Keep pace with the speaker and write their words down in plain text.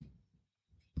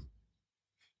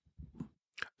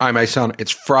I'm Ahsan.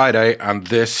 It's Friday, and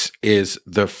this is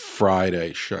the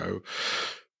Friday show.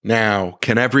 Now,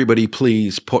 can everybody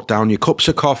please put down your cups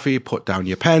of coffee, put down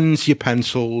your pens, your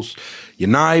pencils, your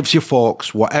knives, your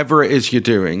forks, whatever it is you're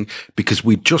doing, because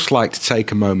we'd just like to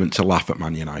take a moment to laugh at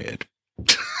Man United.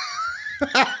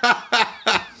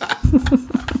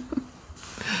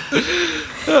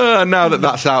 Now that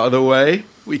that's out of the way,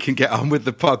 we can get on with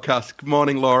the podcast. Good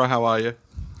morning, Laura. How are you?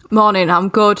 Morning. I'm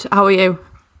good. How are you?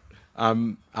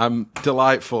 I'm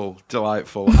delightful. I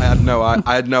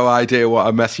had no idea what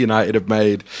a mess United have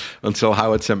made until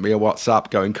Howard sent me a WhatsApp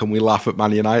going, "Can we laugh at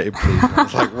Man United, please?" And I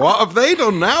was like, "What have they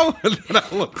done now?" And then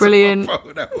I looked Brilliant. at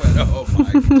my phone and I went, "Oh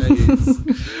my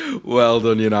days!" Well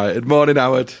done, United. Morning,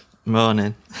 Howard.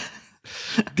 Morning.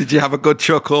 Did you have a good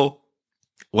chuckle?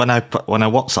 When I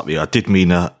WhatsApp you, I did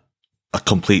mean a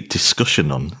complete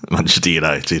discussion on Manchester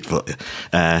United, but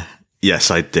yes,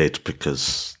 I did,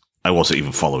 because I wasn't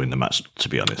even following the match, to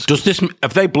be honest.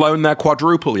 Have they blown their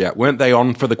quadruple yet? Weren't they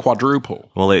on for the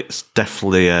quadruple? Well, it's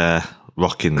definitely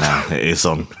rocking now. It is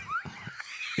on,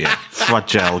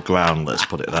 fragile ground, let's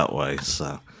put it that way.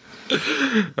 So,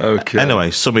 okay. Anyway,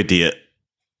 some idiot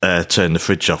turned the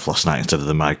fridge off last night instead of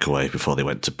the microwave before they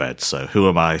went to bed. So, who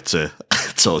am I to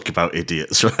talk about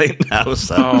idiots right now?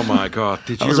 So, oh my God!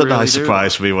 Did you? That was a nice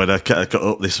surprise for me when I got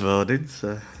up this morning.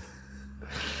 So.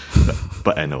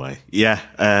 But anyway,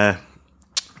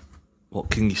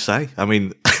 what can you say? I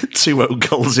mean, 2 own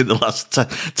goals in the last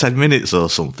 10 minutes or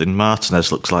something.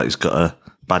 Martinez looks like he's got a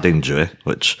bad injury,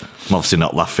 which I'm obviously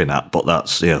not laughing at, but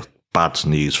that's bad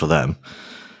news for them.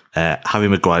 Harry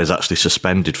Maguire's actually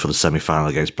suspended for the semi-final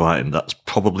against Brighton. That's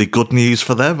probably good news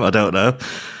for them. I don't know.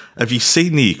 Have you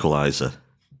seen the equaliser?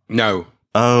 No.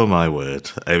 Oh my word!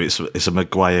 It's a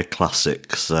Maguire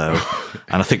classic. So,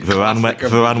 and I think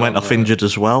Varane went off injured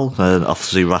as well, and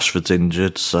obviously Rashford's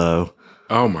injured. So,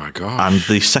 oh my gosh! And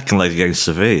the second leg against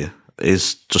Sevilla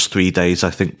is just 3 days, I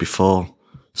think, before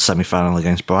semi-final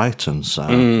against Brighton. So,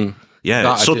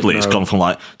 suddenly it's gone from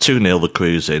like 2-0 the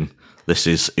cruising. This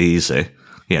is easy,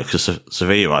 because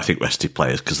Sevilla, I think, rested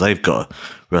players because they've got a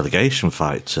relegation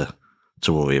fight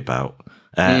to worry about.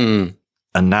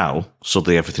 And now,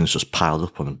 suddenly, everything's just piled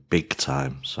up on them big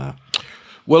time. So,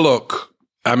 well, look,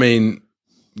 I mean,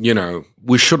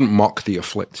 we shouldn't mock the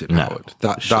afflicted, Howard.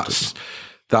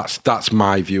 That's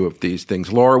my view of these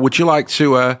things. Laura, would you like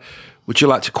to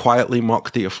quietly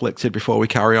mock the afflicted before we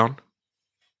carry on?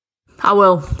 I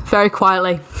will, very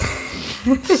quietly.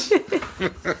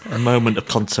 A moment of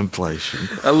contemplation.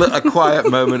 A quiet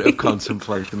moment of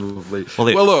contemplation, lovely.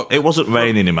 Well, look, it wasn't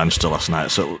raining in Manchester last night,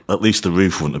 so at least the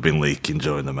roof wouldn't have been leaking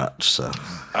during the match. So,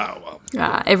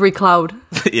 every cloud.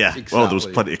 Yeah, exactly. Well, there was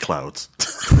plenty of clouds,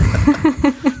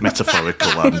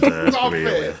 metaphorical and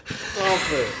real.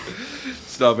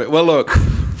 Stop it. Well, look,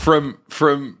 from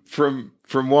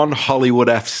one Hollywood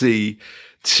FC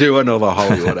to another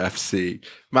Hollywood FC,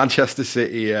 Manchester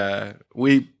City.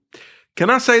 Can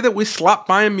I say that we slapped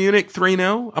Bayern Munich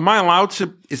 3-0? Am I allowed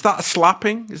to? Is that a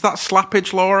slapping? Is that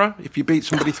slappage, Laura, if you beat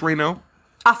somebody 3-0?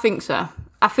 I think so.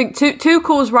 I think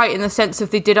Tuchel's right in the sense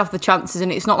of they did have the chances,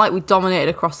 and it's not like we dominated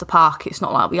across the park. It's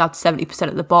not like we had 70%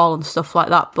 of the ball and stuff like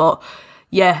that. But,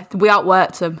 we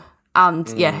outworked them. And,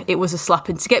 it was a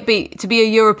slapping. To be a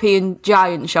European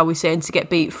giant, shall we say, and to get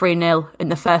beat 3-0 in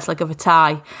the first leg of a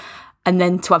tie, and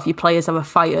then to have your players have a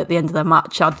fight at the end of the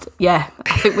match, I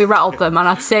think we rattled them, and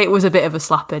I'd say it was a bit of a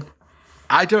slapping.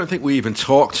 I don't think we even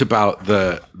talked about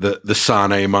the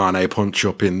Sane Mane punch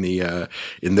up in the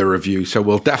review, so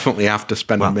we'll definitely have to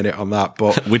spend a minute on that.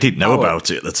 But we didn't know about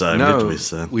it at the time, did we?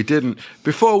 So. We didn't.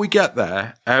 Before we get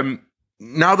there,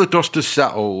 now the dust has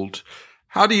settled,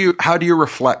 how do you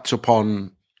reflect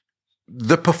upon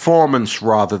the performance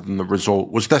rather than the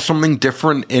result? Was there something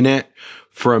different in it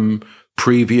from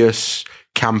previous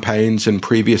campaigns and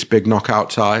previous big knockout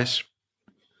ties?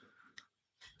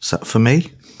 Is that for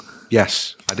me?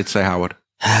 Yes, I did say Howard.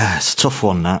 It's a tough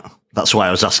one, that. That's why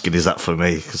I was asking, is that for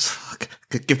me? Because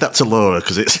give that to Laura,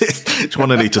 because it's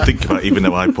one I need to think about, even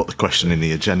though I put the question in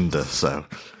the agenda. So,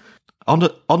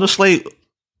 honestly,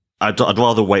 I'd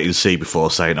rather wait and see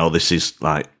before saying, oh, this is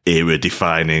like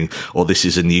era-defining, or this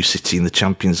is a new city in the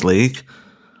Champions League.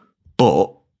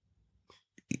 But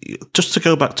just to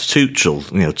go back to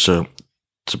Tuchel,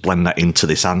 to blend that into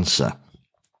this answer,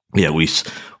 we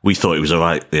thought he was all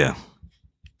right,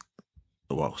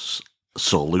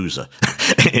 sore loser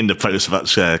in the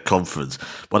post-match conference.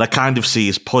 But I kind of see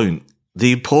his point.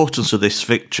 The importance of this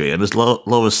victory, and as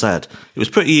Laura said, it was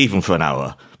pretty even for an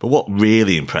hour. But what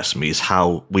really impressed me is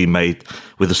how we made,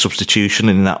 with the substitution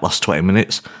in that last 20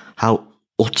 minutes, how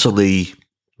utterly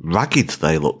ragged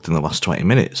they looked in the last 20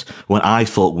 minutes. When I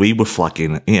thought we were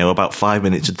flagging, about 5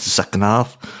 minutes into the second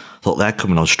half, thought they're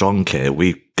coming on strong here.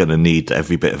 We're going to need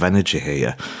every bit of energy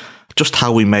here. Just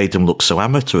how we made them look so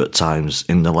amateur at times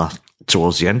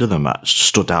towards the end of the match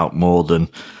stood out more than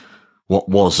what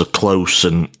was a close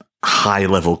and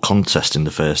high-level contest in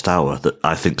the first hour that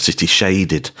I think City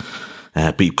shaded.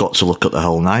 But you've got to look at the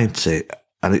whole 90.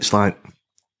 And it's like,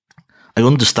 I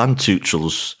understand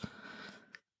Tuchel's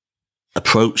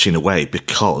approach in a way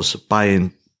because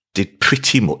Bayern did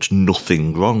pretty much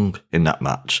nothing wrong in that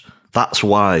match. That's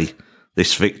why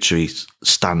this victory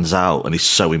stands out and is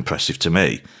so impressive to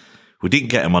me. We didn't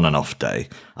get him on an off day.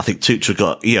 I think Tuchel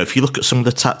got, if you look at some of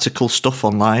the tactical stuff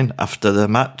online after the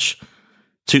match,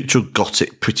 Tuchel got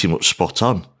it pretty much spot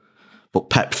on. But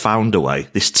Pep found a way,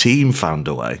 this team found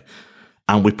a way,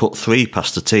 and we put 3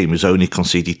 past the team who's only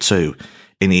conceded 2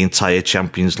 in the entire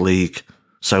Champions League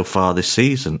so far this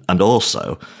season. And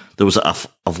also, there was,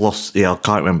 I've lost, I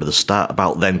can't remember the stat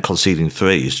about them conceding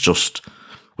 3 is just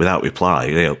without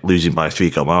reply, losing by a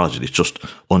 3-goal margin. It's just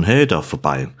unheard of for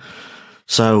Bayern.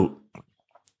 So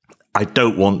I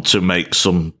don't want to make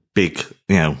some big,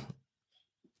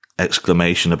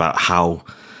 exclamation about how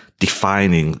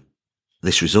defining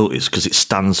this result is because it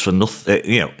stands for nothing.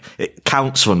 It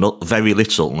counts for very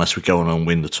little unless we go on and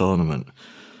win the tournament.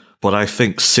 But I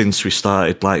think since we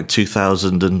started, like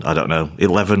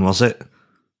 2011, was it?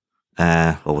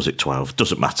 Or was it 12?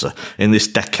 Doesn't matter. In this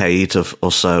decade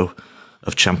or so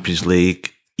of Champions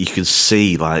League, you can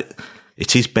see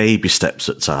it is baby steps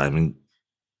at time,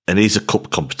 and it is a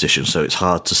cup competition, so it's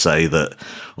hard to say that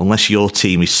unless your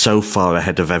team is so far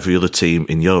ahead of every other team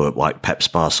in Europe, like Pep's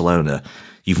Barcelona,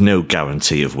 you've no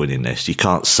guarantee of winning this. You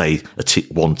can't say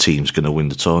one team's going to win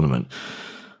the tournament.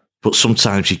 But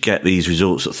sometimes you get these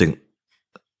results that think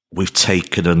we've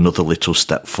taken another little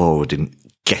step forward in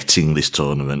getting this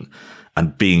tournament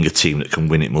and being a team that can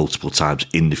win it multiple times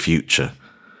in the future.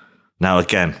 Now,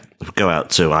 again, if we go out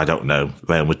to, I don't know,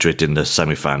 Real Madrid in the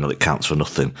semi-final, it counts for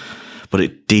nothing. But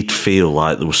it did feel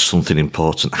like there was something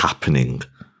important happening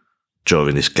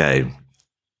during this game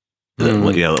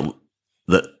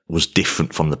that was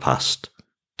different from the past.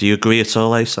 Do you agree at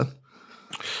all, Ahsan?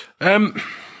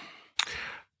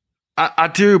 I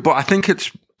do, but I think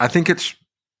it's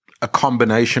a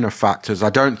combination of factors. I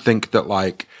don't think that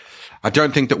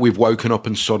we've woken up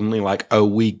and suddenly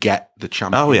we get the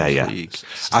Champions League.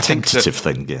 It's a tentative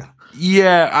thing, yeah.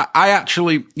 Yeah, I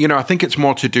actually, I think it's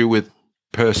more to do with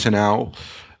personnel.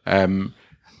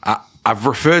 I've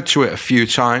referred to it a few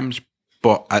times,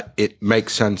 but it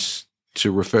makes sense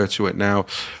to refer to it now.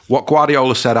 What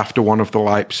Guardiola said after one of the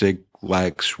Leipzig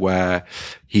legs, where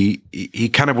he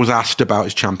kind of was asked about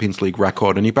his Champions League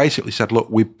record, and he basically said, "Look,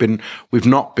 we've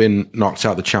not been knocked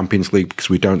out of the Champions League because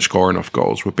we don't score enough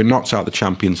goals. We've been knocked out of the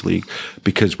Champions League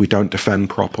because we don't defend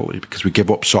properly, because we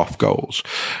give up soft goals."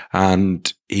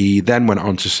 And he then went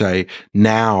on to say,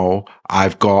 "Now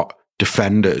I've got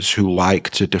defenders who like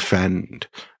to defend,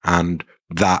 and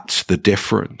that's the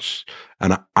difference."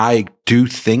 And I do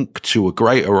think to a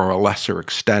greater or a lesser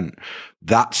extent,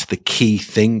 that's the key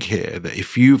thing here, that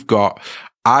if you've got,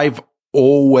 I've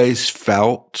always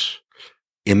felt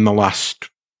in the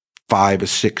last 5 or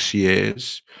 6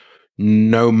 years,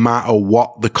 no matter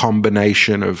what the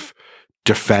combination of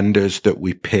defenders that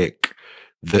we pick,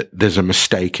 that there's a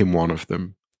mistake in one of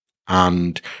them.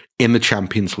 And in the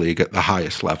Champions League at the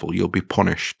highest level, you'll be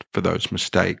punished for those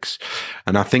mistakes.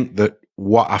 And I think that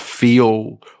what I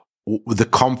feel, the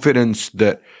confidence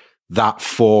that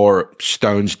 4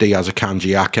 Stones, Diaz,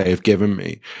 Akanji, Ake have given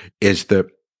me is that,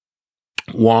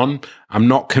 one, I'm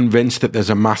not convinced that there's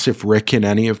a massive rick in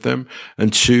any of them.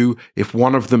 And 2, if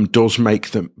one of them does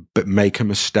make a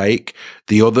mistake,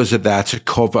 the others are there to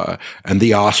cover and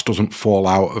the arse doesn't fall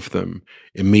out of them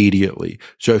immediately.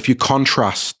 So if you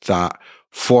contrast that,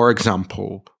 for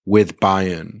example, with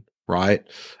Bayern, right?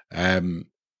 Bayern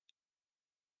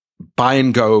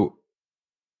go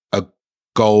a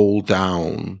goal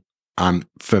down, and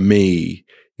for me,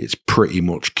 it's pretty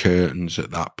much curtains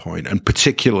at that point, and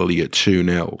particularly at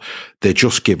 2-0, they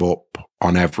just give up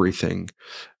on everything.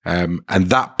 And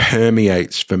that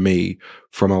permeates for me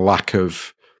from a lack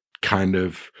of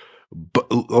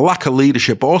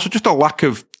leadership, but also just a lack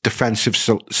of defensive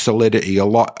solidity, a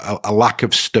lack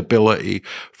of stability,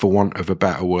 for want of a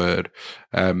better word.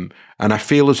 And I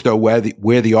feel as though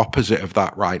we're the opposite of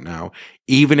that right now.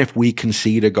 Even if we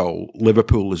concede a goal,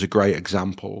 Liverpool is a great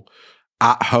example.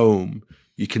 At home,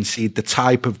 you concede the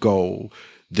type of goal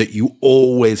that you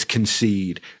always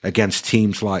concede against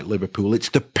teams like Liverpool. It's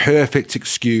the perfect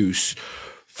excuse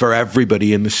for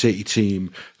everybody in the City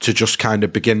team to just kind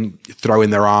of begin throwing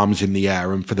their arms in the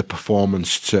air and for the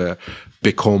performance to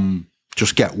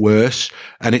just get worse.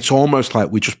 And it's almost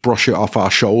like we just brush it off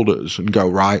our shoulders and go,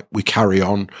 right, we carry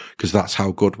on because that's how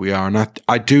good we are. And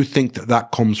I do think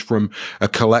that comes from a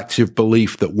collective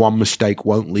belief that one mistake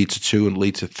won't lead to two and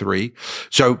lead to three.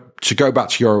 So to go back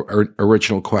to your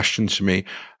original question to me,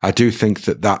 I do think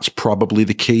that that's probably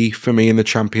the key for me in the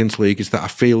Champions League, is that I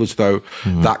feel as though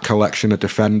that collection of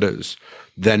defenders,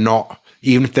 they're not,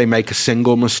 even if they make a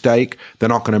single mistake, they're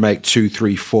not going to make 2,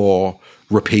 3, 4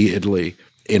 repeatedly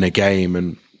in a game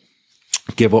and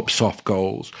give up soft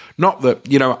goals. Not that,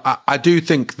 I do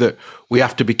think that we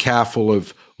have to be careful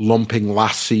of lumping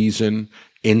last season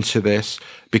into this,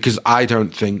 because I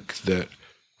think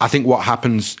what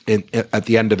happens at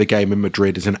the end of the game in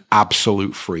Madrid is an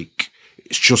absolute freak.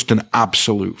 It's just an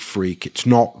absolute freak. It's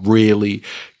not really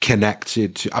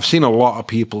connected to, I've seen a lot of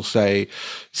people say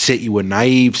City were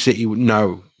naive,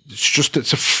 no,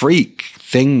 it's a freak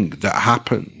thing that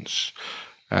happens.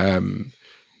 I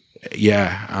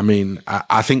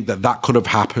think that could have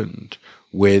happened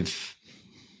with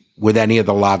any of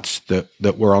the lads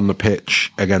that were on the pitch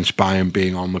against Bayern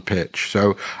being on the pitch.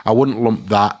 So I wouldn't lump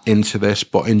that into this,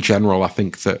 but in general, I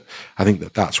think that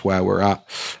that's where we're at.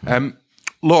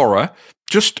 Laura,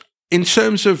 just in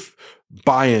terms of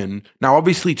Bayern, now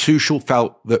obviously Tuchel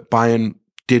felt that Bayern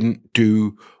didn't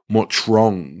do much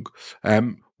wrong.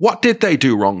 What did they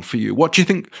do wrong for you? What do you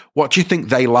think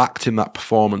they lacked in that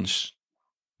performance?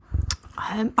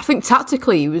 I think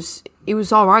tactically he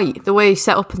was all right, the way he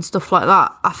set up and stuff like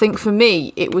that. I think for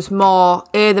me it was more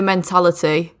the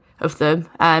mentality of them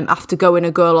after going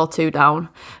a goal or two down,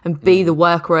 and B, the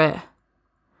work rate.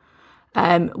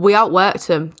 We outworked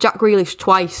them. Jack Grealish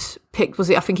twice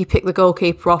I think he picked the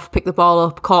goalkeeper off, picked the ball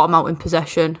up, caught him out in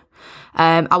possession.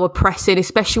 Our pressing,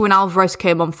 especially when Alvarez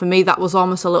came on, for me that was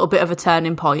almost a little bit of a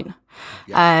turning point.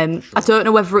 Yeah, sure. I don't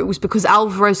know whether it was because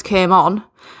Alvarez came on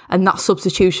and that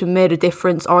substitution made a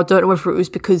difference, or I don't know whether it was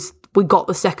because we got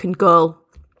the second goal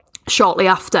shortly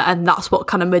after and that's what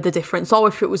kind of made the difference, or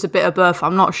if it was a bit of both,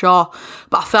 I'm not sure.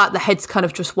 But I feel like the heads kind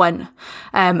of just went.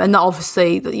 And that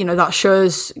obviously, that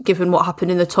shows, given what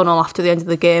happened in the tunnel after the end of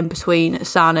the game between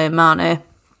Ahsan and Mane.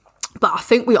 But I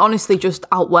think we honestly just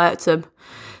outworked them.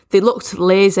 They looked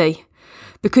lazy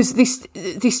because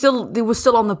they were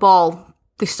still on the ball.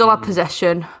 They still had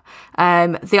possession.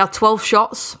 They had 12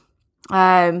 shots.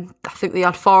 I think they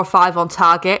had 4 or 5 on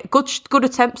target. Good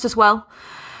attempts as well.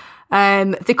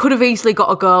 They could have easily got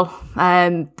a goal.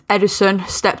 Ederson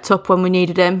stepped up when we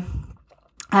needed him.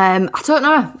 I don't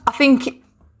know. I think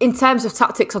in terms of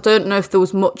tactics, I don't know if there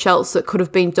was much else that could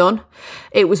have been done.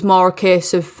 It was more a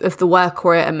case of the work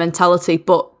rate and mentality.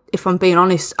 But if I'm being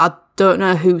honest, I don't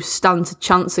know who stands a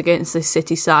chance against this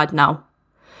City side now.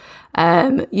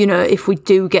 If we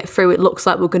do get through, it looks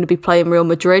like we're going to be playing Real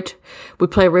Madrid. We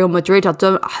play Real Madrid. I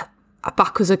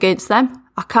back us against them.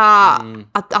 I can't.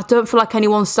 I don't feel like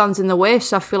anyone stands in the way.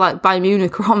 So I feel like Bayern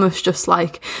Munich are almost just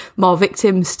like more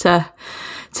victims to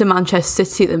Manchester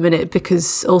City at the minute,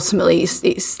 because ultimately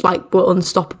it's like we're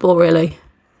unstoppable, really.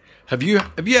 Have you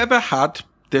ever had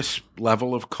this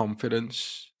level of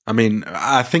confidence? I mean,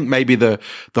 I think maybe the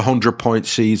 100-point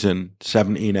season,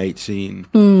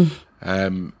 17-18,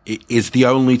 is the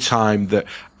only time that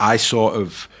I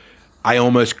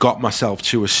almost got myself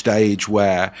to a stage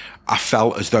where I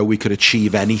felt as though we could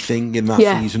achieve anything in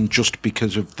that season just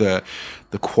because of the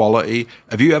quality.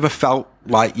 Have you ever felt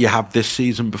like you have this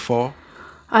season before?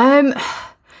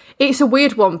 It's a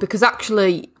weird one, because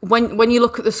actually when you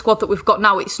look at the squad that we've got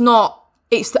now, I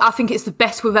think it's the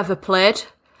best we've ever played.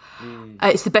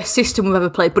 It's the best system we've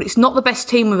ever played, but it's not the best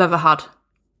team we've ever had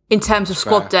in terms of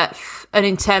squad depth and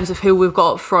in terms of who we've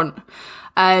got up front.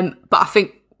 But I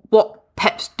think what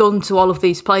Pep's done to all of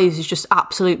these players is just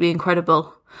absolutely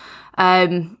incredible.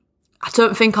 I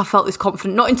don't think I felt this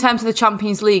confident, not in terms of the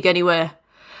Champions League anyway.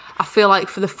 I feel like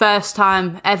for the first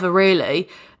time ever, really,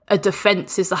 a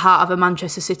defence is the heart of a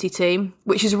Manchester City team,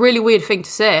 which is a really weird thing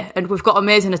to say. And we've got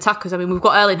amazing attackers. I mean, we've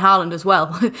got Erling Haaland as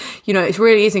well. It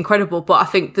really is incredible. But I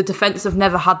think the defence have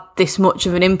never had this much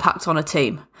of an impact on a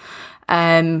team.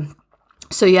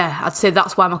 So yeah, I'd say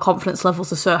that's why my confidence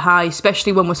levels are so high,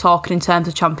 especially when we're talking in terms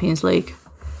of Champions League.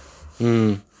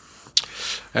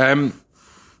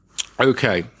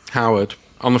 Okay, Howard,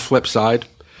 on the flip side,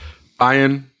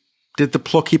 Bayern, did the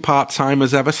plucky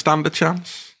part-timers ever stand a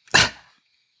chance?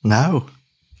 No.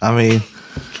 I mean,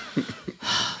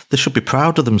 they should be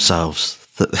proud of themselves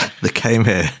that they came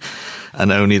here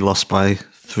and only lost by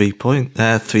 3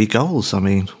 goals. I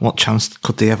mean, what chance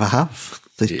could they ever have?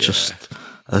 They just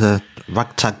a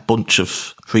ragtag bunch of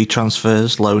free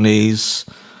transfers, loanees,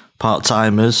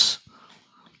 part-timers.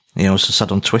 He also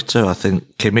said on Twitter, I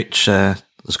think Kimmich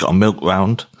has got a milk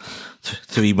round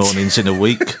 3 mornings in a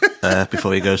week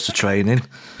before he goes to training.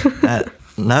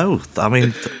 No, I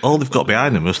mean, all they've got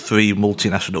behind them is 3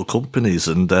 multinational companies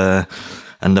and the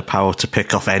power to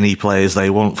pick off any players they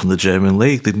want from the German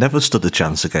league. They've never stood a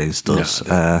chance against us.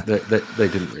 No, they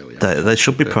didn't really. They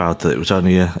should be proud that it was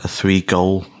only a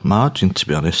 3-goal margin, to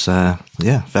be honest.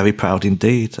 Yeah, very proud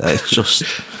indeed. It's just,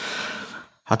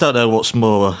 I don't know what's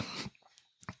more,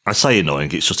 I say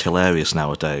annoying, it's just hilarious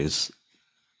nowadays.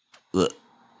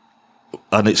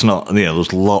 And it's not,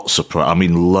 there's loads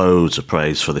of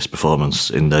praise for this performance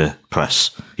in the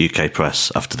press, UK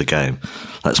press, after the game.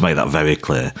 Let's make that very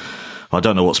clear. I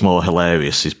don't know what's more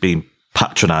hilarious is being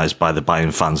patronised by the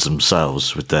Bayern fans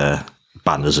themselves with their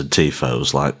banners and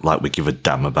tifos, like we give a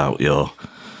damn about your,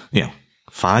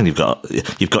 fine, you've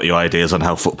got your ideas on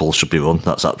how football should be run.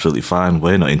 That's absolutely fine.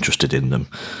 We're not interested in them.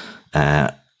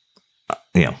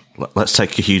 Let's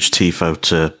take a huge tifo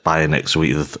to Bayern next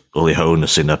week with Uli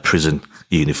Hoeneß in a prison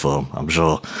uniform. I'm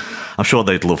sure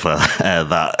they'd love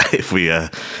that if we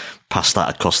pass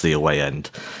that across the away end.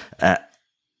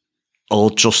 Or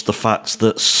just the fact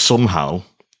that somehow,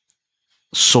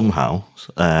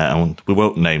 and we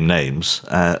won't name names,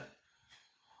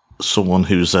 someone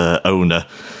whose owner,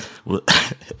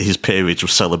 his peerage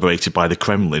was celebrated by the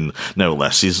Kremlin, no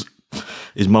less, is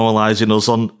moralising us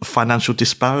on financial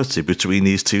disparity between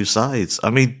these two sides. I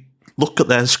mean, look at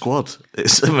their squad.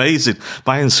 It's amazing.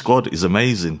 Bayern's squad is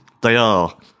amazing. They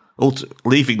are,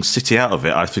 leaving City out of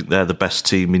it, I think they're the best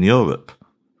team in Europe.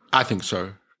 I think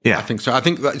so. Yeah. I think so. I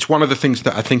think that's one of the things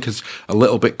that I think has a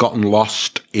little bit gotten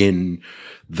lost in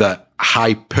the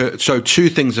hyper. So 2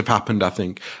 things have happened, I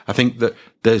think. I think that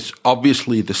there's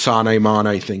obviously the Sane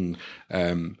Mane thing,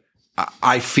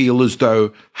 I feel as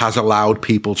though has allowed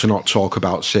people to not talk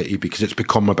about City because it's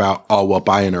become about,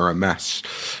 Bayern are a mess.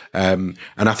 And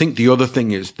I think the other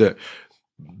thing is that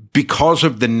because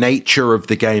of the nature of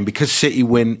the game, because City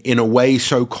win in a way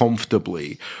so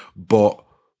comfortably, but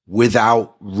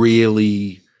without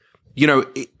really,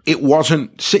 it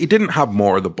wasn't, City didn't have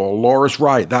more of the ball. Laura's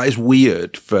right. That is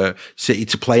weird for City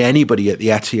to play anybody at the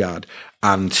Etihad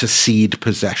and to cede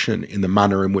possession in the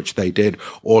manner in which they did,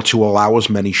 or to allow as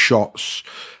many shots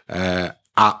at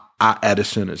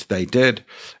Edison as they did.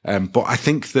 But I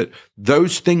think that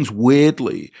those things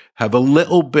weirdly have a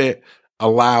little bit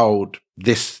allowed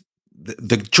just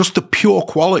the pure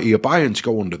quality of Bayern to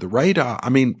go under the radar. I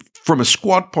mean, from a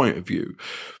squad point of view,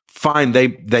 fine,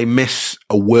 they miss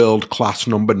a world-class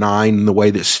number 9 in the way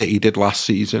that City did last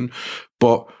season.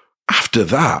 But after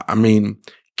that, I mean,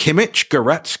 Kimmich,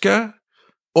 Goretzka,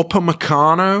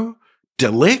 Upamecano, De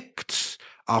Ligt,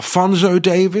 Alphonso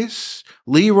Davies,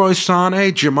 Leroy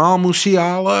Sané, Jamal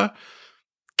Musiala,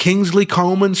 Kingsley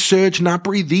Coman, Serge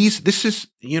Gnabry. This is,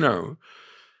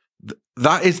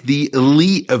 that is the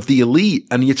elite of the elite.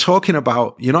 And you're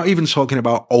not even talking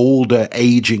about older,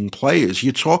 aging players.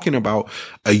 You're talking about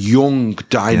a young,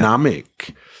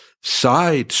 dynamic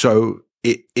side. So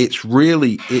it's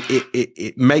really,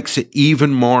 it makes it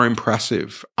even more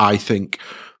impressive, I think,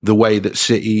 the way that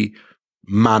City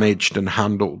managed and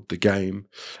handled the game.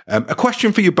 A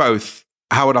question for you both.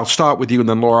 Howard, I'll start with you, and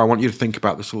then Laura, I want you to think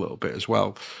about this a little bit as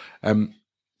well.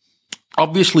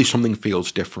 Obviously, something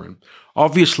feels different.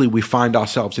 Obviously, we find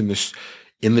ourselves in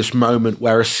this moment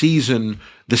where the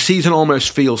season almost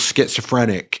feels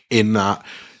schizophrenic in that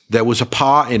there was a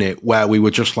part in it where we were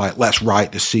just like, let's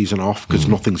write the season off because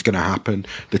nothing's going to happen.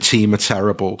 The team are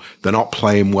terrible. They're not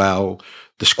playing well.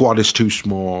 The squad is too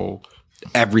small.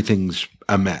 Everything's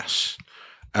a mess.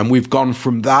 And we've gone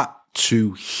from that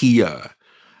to here.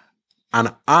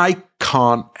 And I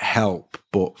can't help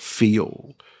but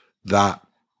feel that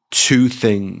 2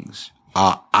 things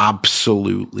are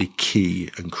absolutely key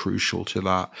and crucial to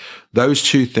that. Those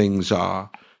 2 things are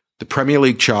the Premier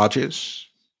League charges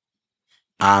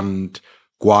and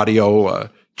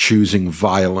Guardiola choosing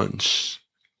violence,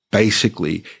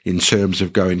 basically in terms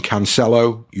of going,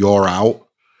 Cancelo, you're out.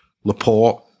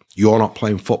 Laporte, you're not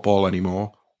playing football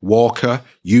anymore. Walker,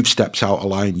 you've stepped out of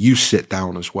line. You sit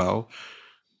down as well.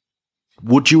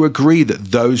 Would you agree that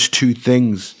those 2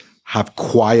 things have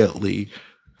quietly,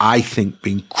 I think,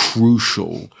 been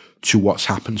crucial to what's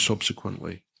happened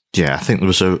subsequently? Yeah, I think there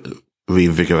was a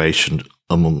reinvigoration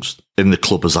in the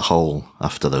club as a whole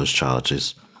after those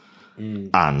charges.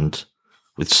 And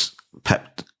with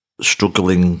Pep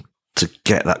struggling to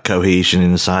get that cohesion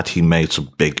inside, he made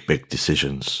some big, big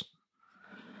decisions.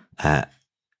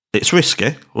 It's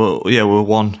risky. Well, yeah, we're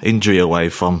 1 injury away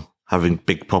from having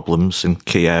big problems in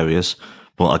key areas,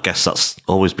 But I guess that's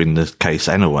always been the case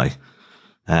anyway.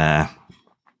 The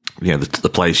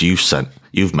players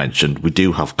you've mentioned, we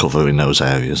do have cover in those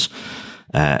areas.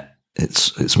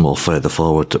 It's more further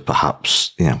forward that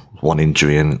perhaps, one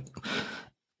injury and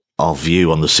our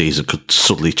view on the season could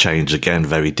suddenly change again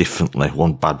very differently.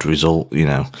 One bad result,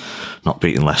 not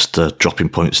beating Leicester, dropping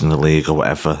points in the league or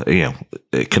whatever,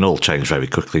 it can all change very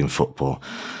quickly in football.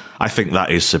 I think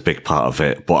that is a big part of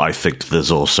it, but I think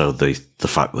there's also the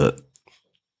fact that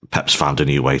Pep's found a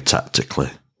new way tactically.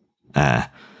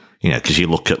 Because you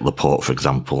look at Laporte, for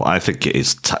example, I think it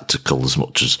is tactical as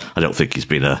much as I don't think he's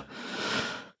been a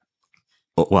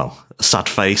sad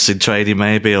face in training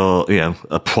maybe, or,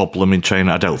 a problem in training.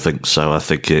 I don't think so. I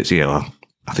think it's, I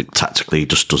think tactically he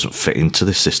just doesn't fit into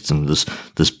this system. There's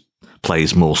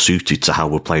players more suited to how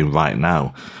we're playing right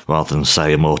now, rather than,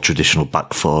 say, a more traditional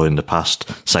back four in the past.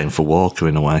 Same for Walker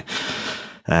in a way.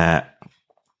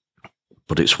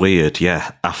 But it's weird,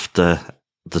 after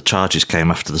the charges came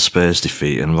after the Spurs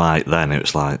defeat, and right then it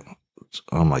was like,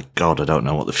 oh my God, I don't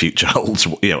know what the future holds,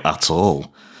 at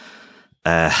all.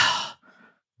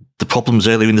 The problems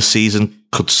earlier in the season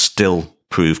could still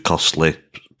prove costly,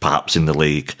 perhaps in the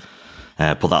league,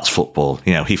 but that's football.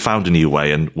 He found a new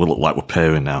way, and we look like we're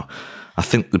pairing now. I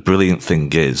think the brilliant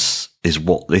thing is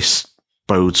what this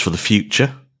bodes for the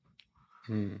future.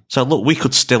 So look, we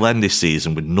could still end this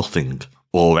season with nothing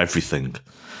or everything.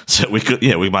 So we could,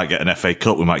 we might get an FA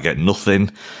Cup, we might get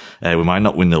nothing, we might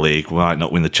not win the league, we might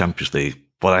not win the Champions League.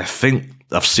 But I think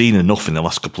I've seen enough in the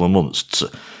last couple of months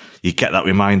you get that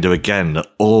reminder again that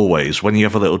always, when you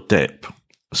have a little dip,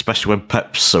 especially when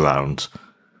Pep's around,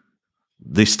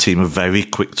 this team are very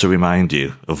quick to remind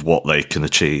you of what they can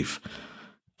achieve.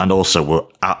 And also, we're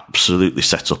absolutely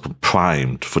set up and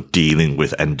primed for dealing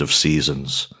with end of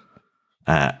seasons.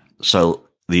 So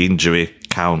the injury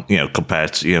count,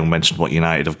 compared to, mentioned what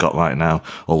United have got right now,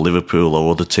 or Liverpool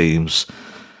or other teams,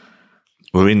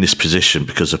 we're in this position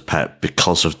because of Pep,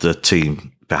 because of the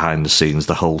team behind the scenes,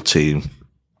 the whole team,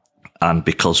 and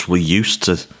because we're used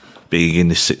to being in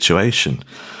this situation.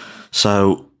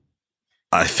 So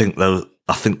I think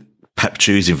Pep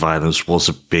choosing violence was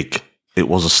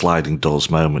a sliding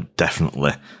doors moment,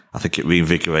 definitely. I think it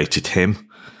reinvigorated him.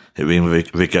 It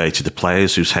reinvigorated the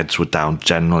players whose heads were down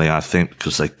generally, I think,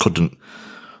 because they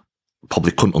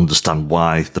probably couldn't understand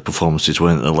why the performances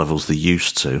weren't at the levels they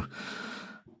used to.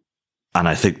 And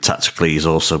I think tactically he's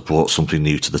also brought something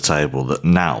new to the table that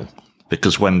now,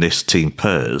 because when this team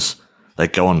pairs, they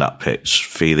go on that pitch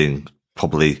feeling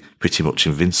probably pretty much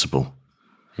invincible.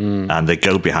 And they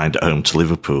go behind at home to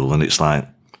Liverpool, and it's like,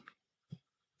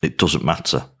 it doesn't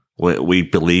matter. We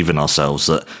believe in ourselves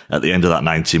that at the end of that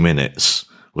 90 minutes,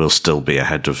 we'll still be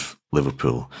ahead of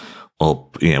Liverpool. Or,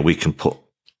 we can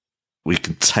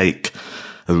take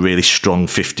a really strong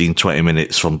 15, 20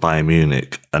 minutes from Bayern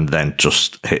Munich and then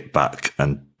just hit back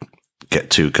and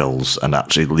get 2 goals and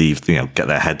actually leave, get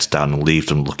their heads down and leave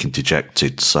them looking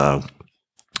dejected. So,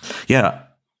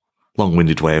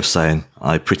 long-winded way of saying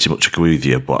I pretty much agree with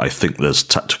you, but I think there's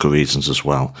tactical reasons as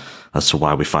well as to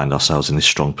why we find ourselves in this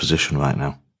strong position right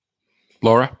now.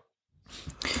 Laura?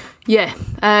 Yeah,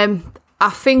 I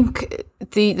think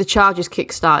the charges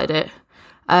kick-started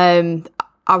it.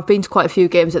 I've been to quite a few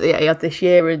games at the Etihad this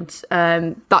year,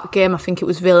 and that game, I think it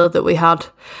was Villa that we had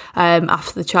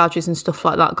after the charges and stuff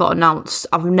like that got announced.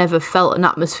 I've never felt an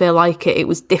atmosphere like it. It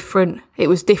was different. It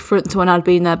was different to when I'd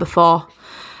been there before.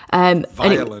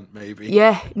 Violent, maybe.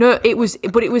 Yeah, no, it was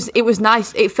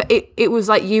nice. It was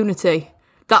like unity.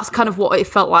 That's kind of what it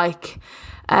felt like.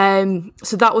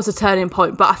 So that was a turning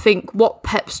point. But I think what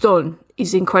Pep's done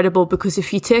is incredible, because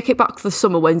if you take it back to the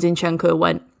summer when Zinchenko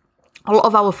went, a lot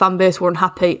of our fan base were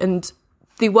unhappy, and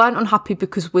they weren't unhappy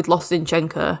because we'd lost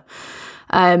Zinchenko.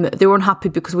 They were unhappy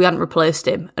because we hadn't replaced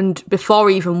him. And before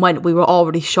he even went, we were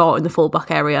already short in the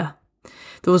full-back area.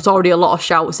 There was already a lot of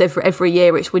shouts every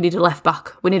year. It's, we need a left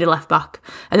back. We need a left back.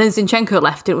 And then Zinchenko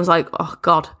left. It was like, oh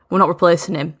God, we're not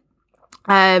replacing him.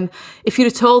 If you'd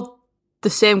have told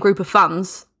the same group of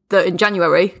fans that in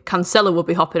January Cancelo would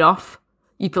be hopping off,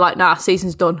 you'd be like, nah,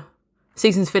 season's done.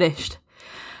 Season's finished.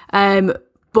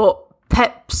 But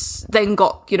Pep's then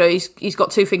got, he's got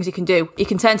 2 things he can do. He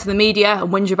can turn to the media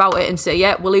and whinge about it and say,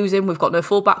 yeah, we're losing. We've got no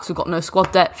fullbacks. We've got no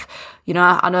squad depth.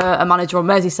 I know a manager on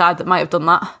Merseyside that might have done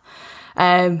that.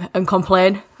 And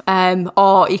complain,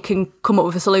 or he can come up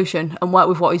with a solution and work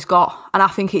with what he's got. And I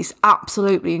think it's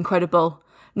absolutely incredible.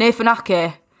 Nathan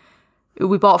Ake, who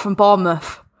we bought from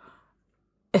Bournemouth,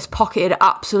 has pocketed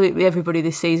absolutely everybody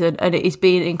this season, and it has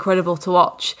been incredible to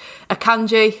watch.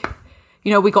 Akanji,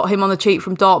 we got him on the cheap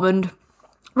from Dortmund.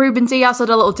 Ruben Diaz had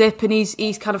a little dip, and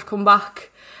he's kind of come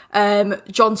back.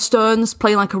 John Stones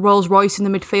playing like a Rolls Royce in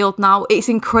the midfield now. It's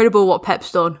incredible what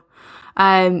Pep's done.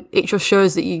 It just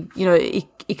shows that he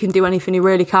can do anything, he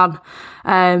really can.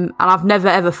 And I've never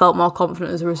ever felt more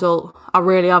confident as a result. I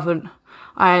really haven't.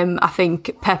 I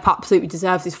think Pep absolutely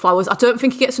deserves his flowers. I don't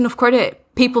think he gets enough credit.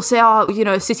 People say,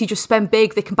 City just spend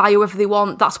big, they can buy whoever they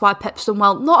want, that's why Pep's done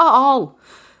well. Not at all.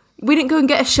 We didn't go and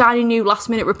get a shiny new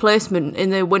last-minute replacement in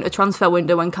the winter transfer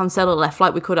window when Cancelo left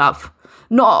like we could have.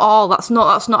 Not at all. That's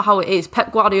not how it is.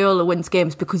 Pep Guardiola wins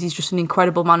games because he's just an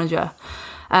incredible manager.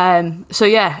 So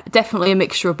yeah, definitely a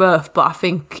mixture of both, but I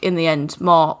think in the end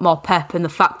more Pep, and the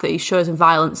fact that he's chosen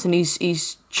violence and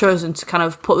he's chosen to kind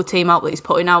of put the team out that he's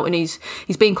putting out, and he's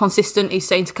being consistent. He's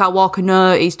saying to Kyle Walker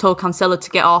no, he's told Cancelo to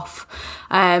get off.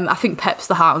 I think Pep's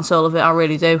the heart and soul of it. I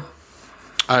really do.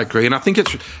 I agree, and I think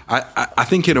I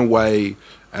think in a way,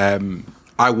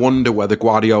 I wonder whether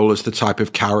Guardiola's the type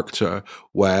of character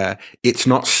where it's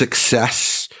not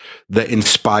success that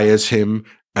inspires him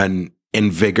and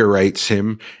invigorates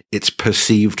him, it's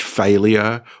perceived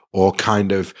failure or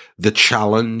kind of the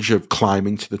challenge of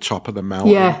climbing to the top of the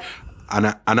mountain. Yeah.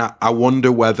 And I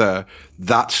wonder whether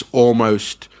that's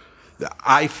almost,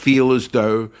 I feel as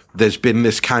though there's been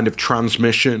this kind of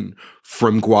transmission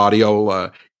from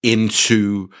Guardiola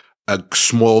into a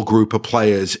small group of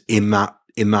players in that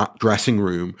dressing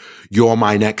room. You're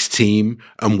my next team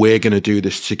and we're going to do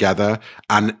this together.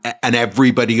 And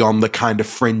everybody on the kind of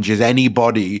fringes,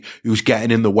 anybody who's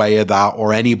getting in the way of that,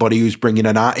 or anybody who's bringing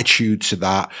an attitude to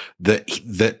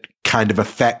that kind of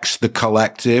affects the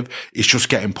collective, is just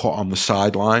getting put on the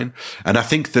sideline. And I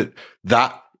think that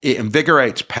it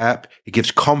invigorates Pep. It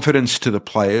gives confidence to the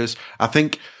players. I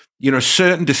think,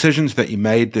 certain decisions that he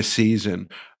made this season,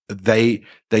 they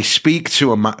speak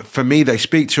to they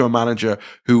speak to a manager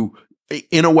who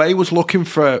in a way was looking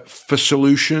for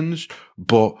solutions,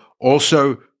 but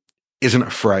also isn't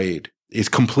afraid, is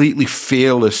completely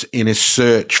fearless in his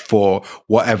search for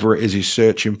whatever it is he's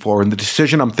searching for. And the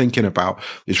decision I'm thinking about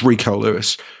is Rico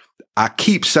Lewis. I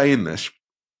keep saying this.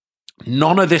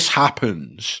 None of this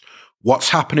happens. What's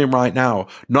happening right now,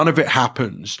 none of it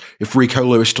happens if Rico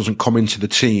Lewis doesn't come into the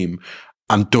team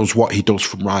and does what he does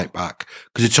from right back.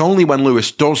 Because it's only when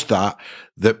Lewis does that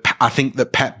I think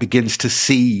that Pep begins to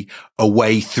see a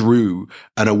way through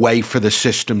and a way for the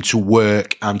system to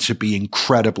work and to be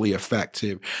incredibly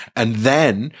effective. And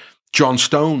then John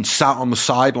Stones sat on the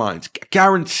sidelines,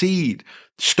 guaranteed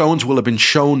Stones will have been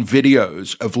shown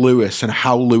videos of Lewis and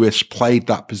how Lewis played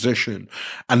that position.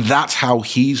 And that's how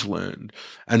he's learned.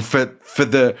 And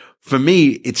for me,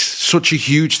 it's such a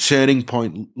huge turning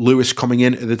point, Lewis coming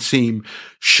into the team,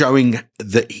 showing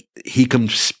that he can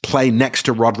play next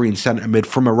to Rodri in centre mid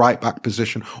from a right back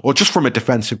position or just from a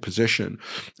defensive position.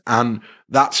 And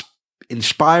that's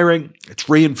inspiring. It's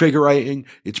reinvigorating.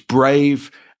 It's brave.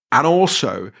 And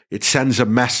also, it sends a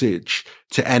message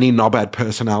to any knobhead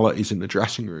personalities in the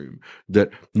dressing room that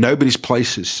nobody's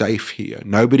place is safe here.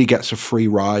 Nobody gets a free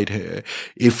ride here.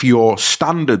 If your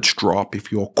standards drop,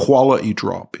 if your quality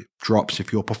drops,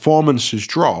 if your performances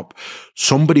drop,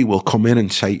 somebody will come in and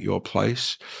take your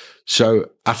place. So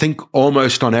I think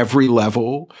almost on every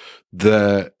level,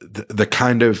 the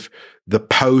kind of the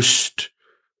post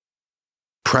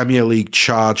Premier League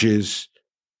charges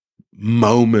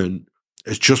moment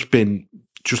has just been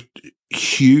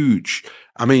huge.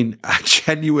 I mean, I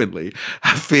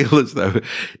feel as though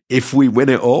if we win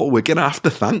it all, we're going to have to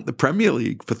thank the Premier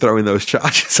League for throwing those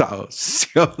charges out. It's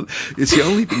the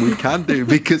only thing we can do,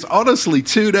 because honestly,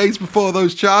 2 days before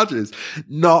those charges,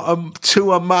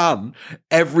 to a man,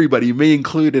 everybody, me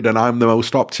included, and I'm the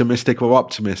most optimistic of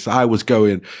optimists, I was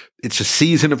going, it's a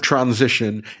season of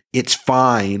transition. It's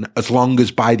fine as long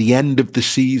as by the end of the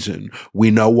season,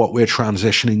 we know what we're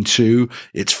transitioning to.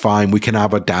 It's fine. We can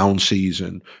have a down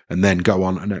season and then go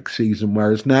on to next season.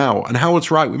 Whereas now, and Howard's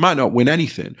right, we might not win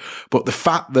anything, but the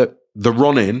fact that the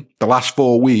run-in, the last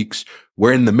 4 weeks,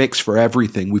 we're in the mix for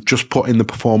everything. We've just put in the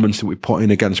performance that we put in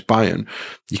against Bayern.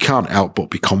 You can't help but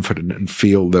be confident and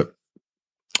feel that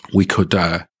we could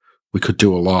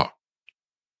do a lot.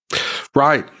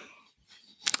 Right.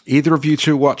 Either of you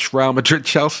two watch Real Madrid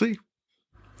Chelsea?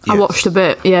 I watched a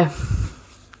bit, yeah.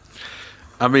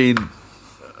 I mean,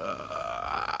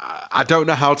 I don't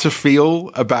know how to feel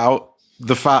about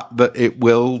the fact that it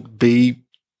will be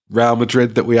Real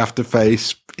Madrid that we have to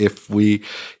face if we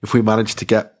manage to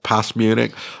get past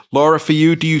Munich. Laura, for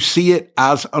you, do you see it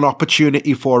as an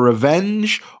opportunity for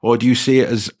revenge, or do you see it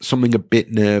as something a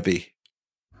bit nervy?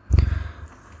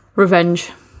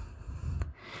 Revenge.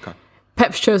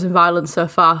 Pep's chosen violence so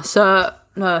far, so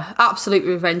no, absolute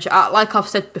revenge. Like I've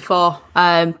said before,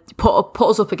 put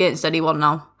us up against anyone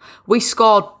now. We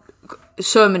scored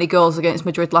so many goals against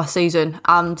Madrid last season,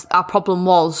 and our problem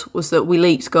was that we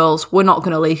leaked goals. We're not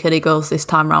going to leak any goals this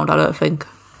time round, I don't think.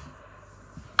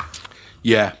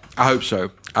 Yeah, I hope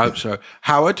so.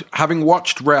 Howard, having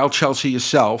watched Real Chelsea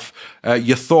yourself,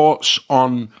 your thoughts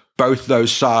on both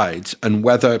those sides and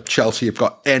whether Chelsea have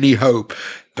got any hope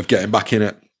of getting back in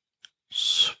it?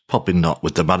 Probably not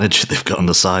with the manager they've got on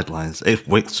the sidelines.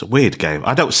 It's a weird game.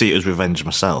 I don't see it as revenge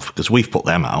myself because we've put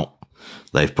them out.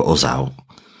 They've put us out.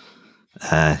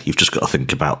 You've just got to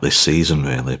think about this season,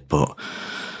 really. But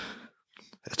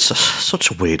it's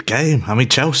such a weird game. I mean,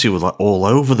 Chelsea were like all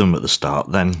over them at the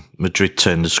start. Then Madrid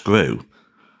turned the screw.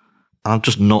 And I'm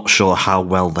just not sure how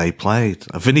well they played.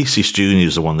 Vinicius Jr.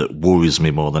 is the one that worries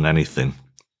me more than anything.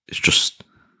 It's just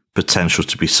potential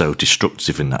to be so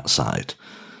destructive in that side.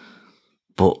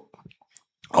 But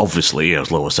obviously,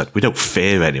 as Laura said, we don't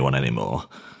fear anyone anymore.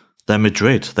 They're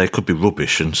Madrid. They could be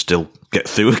rubbish and still get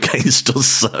through against us.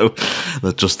 So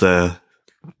they'll just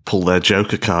pull their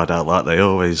Joker card out like they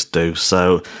always do.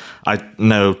 So I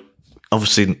know,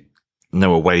 obviously,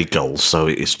 no away goals. So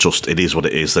it is what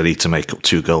it is. They need to make up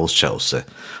 2 goals, Chelsea.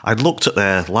 I looked at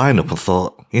their lineup and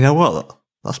thought, you know what?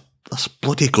 That's a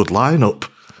bloody good lineup.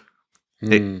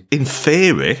 In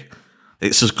theory,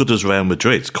 it's as good as Real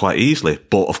Madrid, quite easily.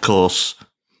 But, of course,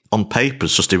 on paper,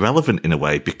 it's just irrelevant in a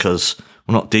way because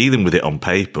we're not dealing with it on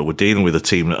paper. We're dealing with a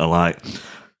team that are like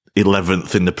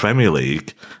 11th in the Premier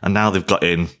League. And now they've got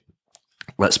in,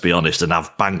 let's be honest, an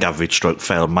bang average stroke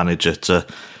failed manager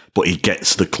but he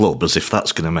gets the club as if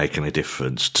that's going to make any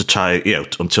difference to try,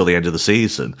 until the end of the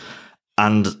season.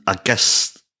 And I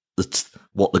guess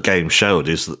what the game showed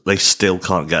is that they still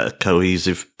can't get a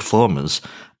cohesive performance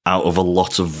out of a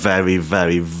lot of very,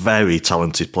 very, very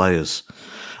talented players.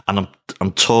 And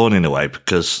I'm torn in a way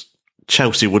because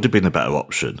Chelsea would have been a better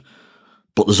option,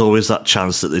 but there's always that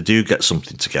chance that they do get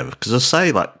something together. Because I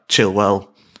say, like, Chilwell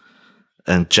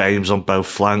and James on both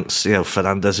flanks,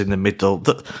 Fernandes in the middle,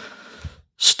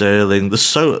 Sterling,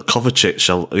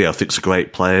 Kovacic, I think's a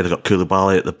great player. They've got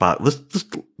Koulibaly at the back.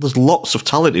 There's lots of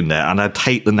talent in there, and I'd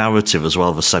hate the narrative as well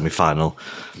of a semi-final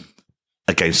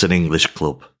against an English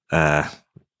club. But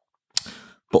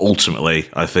ultimately,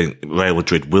 I think Real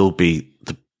Madrid will be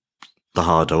the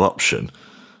harder option.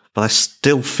 But I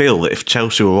still feel that if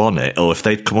Chelsea were on it, or if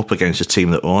they'd come up against a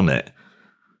team that were on it,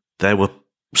 there were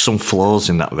some flaws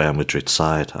in that Real Madrid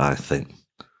side, I think.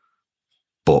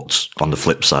 But on the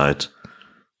flip side,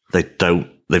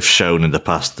 they've shown in the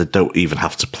past they don't even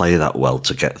have to play that well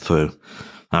to get through.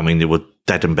 I mean, they were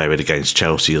dead and buried against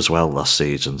Chelsea as well last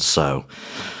season. So,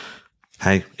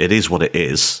 hey, it is what it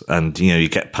is. And, you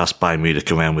get past Bayern Munich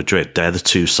and Real Madrid. They're the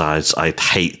 2 sides I'd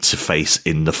hate to face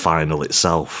in the final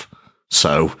itself.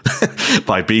 So,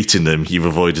 by beating them, you've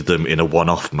avoided them in a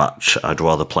one-off match. I'd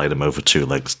rather play them over 2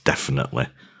 legs, definitely.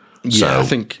 Yeah, so, I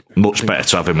think better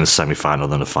to have him in a semi-final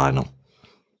than a final.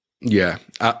 Yeah,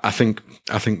 I think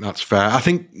that's fair. I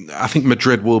think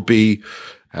Madrid will be.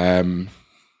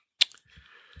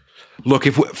 Look,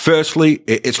 firstly,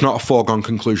 it's not a foregone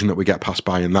conclusion that we get past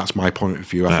Bayern. That's my point of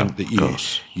view. I think that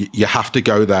you have to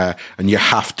go there and you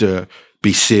have to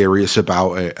be serious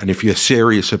about it. And if you're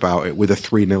serious about it with a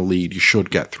 3-0 lead, you should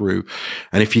get through.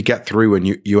 And if you get through and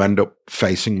you end up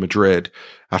facing Madrid,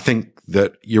 I think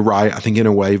that you're right. I think in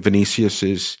a way, Vinicius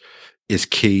is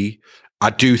key. I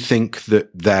do think that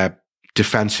they're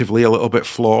defensively a little bit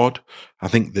flawed. I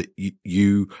think that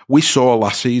we saw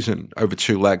last season over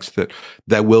 2 legs that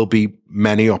there will be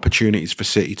many opportunities for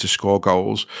City to score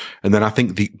goals. And then I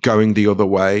think going the other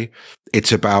way,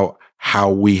 it's about how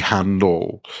we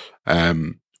handle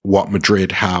what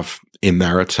Madrid have in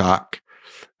their attack.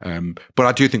 But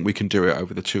I do think we can do it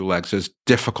over the 2 legs. As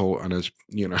difficult and as,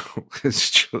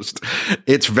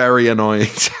 it's very annoying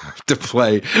to have to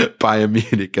play Bayern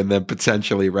Munich and then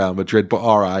potentially Real Madrid. But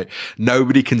all right,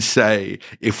 nobody can say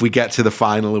if we get to the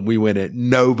final and we win it,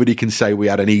 nobody can say we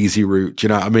had an easy route. Do you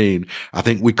know what I mean? I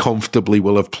think we comfortably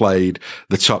will have played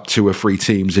the top 2 or 3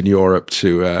 teams in Europe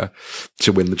to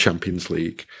win the Champions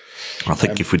League. I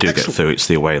think if we do get through, it's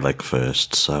the away leg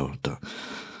first. So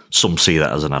some see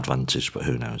that as an advantage, but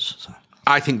who knows? So.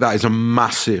 I think that is a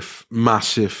massive,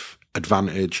 massive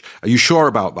advantage. Are you sure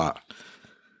about that?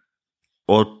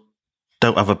 Well,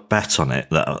 don't have a bet on it,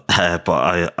 but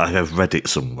I have read it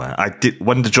somewhere. I did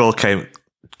when the draw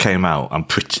came out.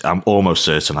 I'm almost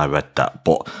certain I read that,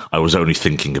 but I was only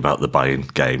thinking about the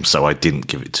Bayern game, so I didn't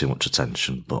give it too much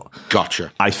attention. But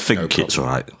gotcha. I think it's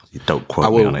right. You don't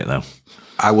quote me on it though.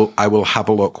 I will have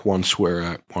a look once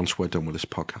we're done with this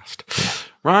podcast. Yeah.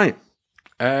 Right.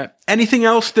 Anything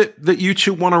else that you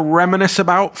two want to reminisce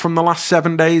about from the last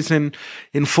 7 days in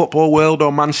football world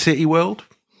or Man City world?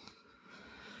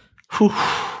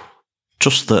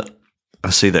 Just that I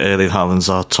see that Erling Haaland's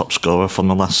our top scorer from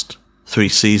the last 3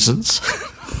 seasons.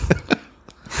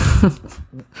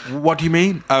 What do you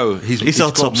mean? Oh, he's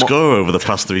our top scorer over the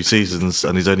past 3 seasons,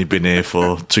 and he's only been here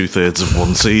for 2/3 of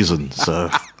one season. So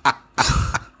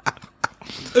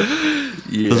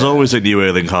there's always a new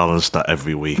Erling Haaland stat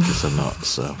every week, is there not?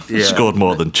 So he scored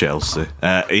more than Chelsea.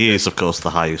 He is, of course, the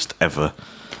highest ever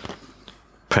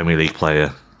Premier League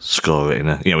player scorer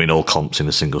in all comps in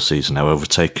a single season. Now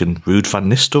overtaken Ruud van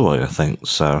Nistelrooy, I think.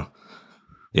 So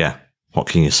yeah, what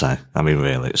can you say? I mean,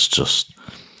 really,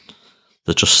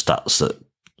 they're just stats that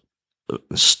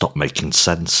stop making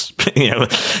sense.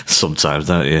 Sometimes,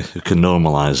 don't you? You can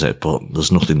normalise it, but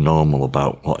there's nothing normal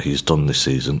about what he's done this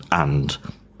season, and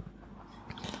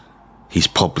he's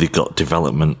probably got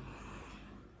development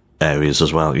areas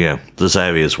as well. Yeah, there's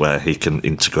areas where he can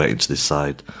integrate into this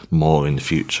side more in the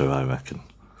future, I reckon.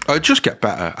 Oh, it'll just get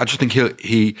better. I just think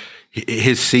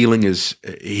his ceiling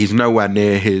he's nowhere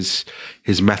near his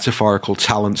metaphorical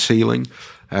talent ceiling,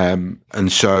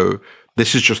 and so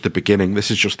this is just the beginning.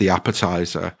 This is just the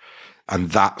appetizer,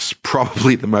 and that's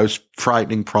probably the most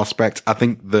frightening prospect. I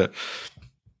think that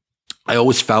I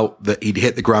always felt that he'd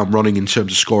hit the ground running in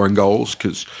terms of scoring goals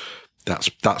because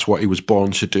that's what he was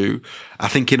born to do. I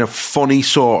think in a funny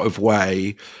sort of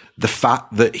way, the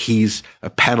fact that he's a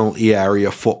penalty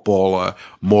area footballer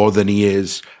more than he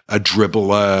is a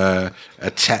dribbler,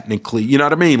 technically, you know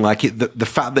what I mean? Like the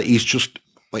fact that he's just,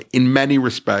 like, in many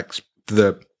respects,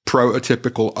 the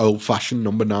prototypical old-fashioned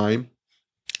number 9,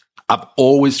 I've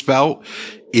always felt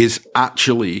is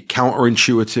actually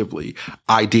counterintuitively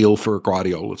ideal for a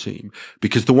Guardiola team.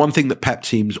 Because the one thing that Pep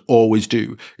teams always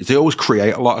do is they always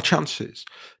create a lot of chances.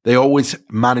 They always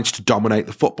manage to dominate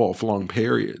the football for long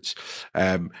periods.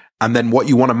 And then what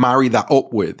you want to marry that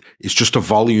up with is just a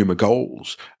volume of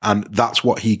goals. And that's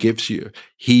what he gives you.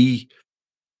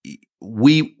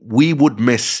 We would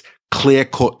miss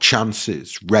clear-cut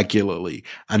chances regularly,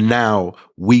 and now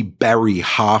we bury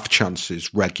half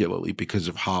chances regularly because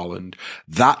of Haaland.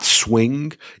 That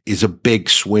swing is a big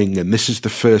swing, and this is the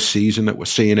first season that we're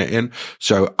seeing it in.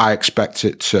 So I expect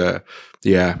I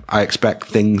expect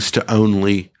things to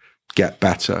only get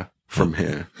better from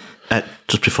here.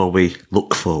 Just before we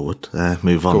look forward,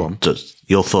 move on. Just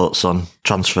your thoughts on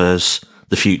transfers,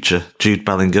 the future, Jude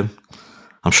Bellingham.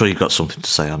 I'm sure you've got something to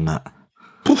say on that.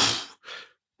 Poof.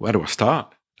 Where do I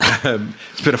start?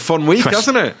 It's been a fun week,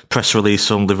 hasn't it? Press release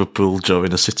on Liverpool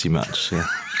during a City match. Yeah,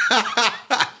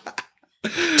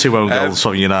 2 own goals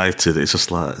from United. It's just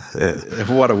like,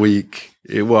 what a week!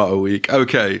 What a week.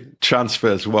 Okay,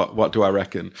 transfers. What do I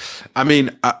reckon? I mean,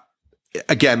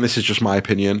 again, this is just my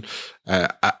opinion.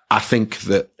 I think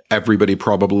that everybody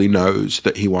probably knows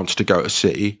that he wants to go to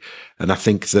City. And I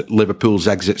think that Liverpool's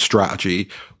exit strategy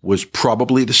was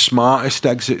probably the smartest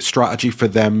exit strategy for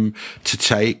them to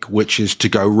take, which is to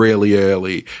go really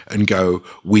early and go,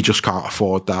 we just can't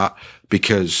afford that,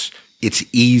 because it's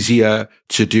easier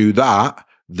to do that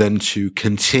than to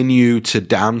continue to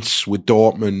dance with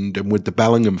Dortmund and with the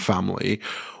Bellingham family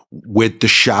with the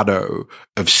shadow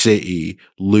of City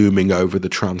looming over the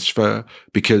transfer.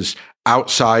 Because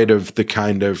outside of the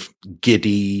kind of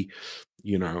giddy,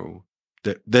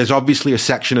 there's obviously a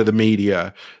section of the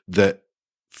media that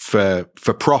for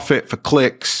profit, for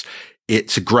clicks,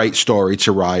 it's a great story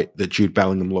to write that Jude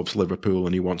Bellingham loves Liverpool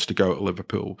and he wants to go to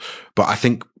Liverpool. But I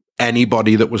think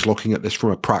anybody that was looking at this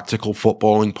from a practical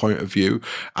footballing point of view,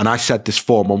 and I said this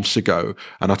 4 months ago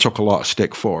and I took a lot of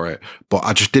stick for it, but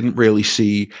I just didn't really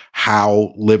see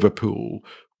how Liverpool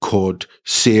could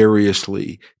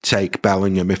seriously take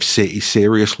Bellingham if City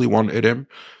seriously wanted him.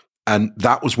 And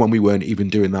that was when we weren't even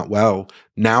doing that well.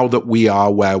 Now that we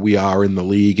are where we are in the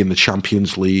league, in the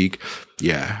Champions League,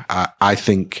 I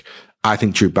think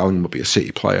Jude Bellingham will be a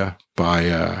City player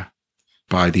by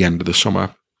the end of the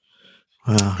summer.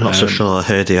 Well, not so sure. I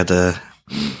heard he had a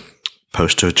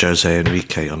poster of Jose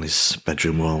Enrique on his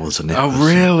bedroom wall, wasn't it? Oh,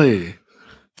 really?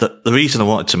 The reason I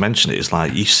wanted to mention it is,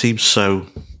 like, you seem so...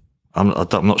 I'm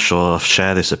not sure I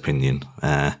share this opinion.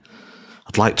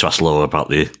 I'd like to ask Laura about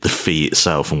the fee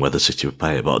itself and whether City would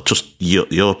pay it, but just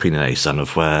your opinion, Ahsan,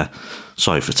 of where,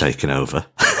 sorry for taking over,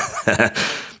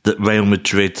 that Real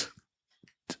Madrid,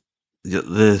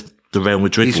 the Real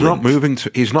Madrid He's not moving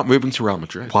to Real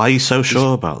Madrid. Why are you so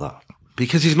sure about that?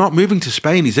 Because he's not moving to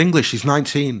Spain. He's English. He's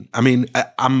 19. I mean,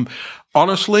 I'm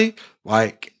honestly,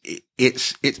 like,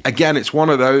 it's one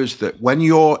of those that when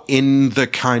you're in the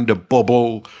kind of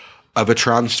bubble of a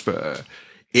transfer,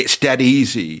 it's dead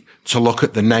easy to look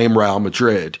at the name Real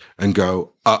Madrid and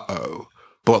go, uh-oh.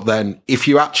 But then if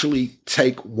you actually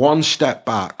take one step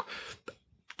back,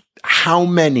 how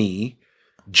many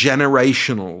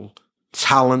generational,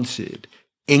 talented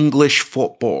English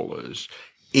footballers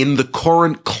in the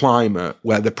current climate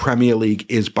where the Premier League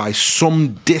is by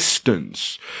some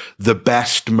distance the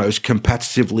best, most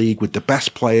competitive league with the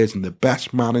best players and the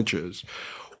best managers,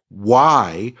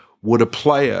 why would a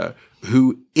player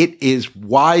who it is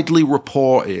widely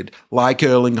reported, like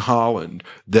Erling Haaland,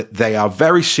 that they are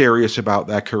very serious about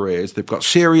their careers, they've got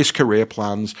serious career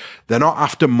plans, they're not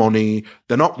after money,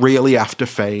 they're not really after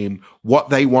fame. What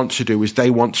they want to do is they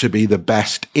want to be the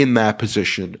best in their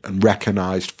position and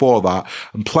recognised for that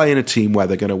and play in a team where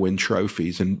they're going to win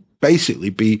trophies and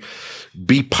basically be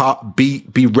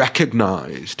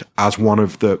recognised as one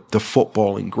of the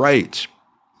footballing greats.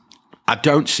 I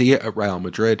don't see it at Real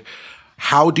Madrid.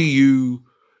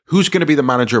 Who's going to be the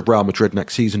manager of Real Madrid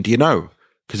next season? Do you know?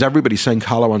 Because everybody's saying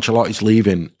Carlo Ancelotti's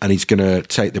leaving and he's going to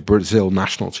take the Brazil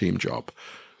national team job.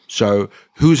 So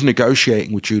who's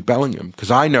negotiating with Jude Bellingham? Because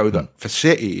I know that for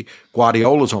City,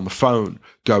 Guardiola's on the phone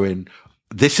going,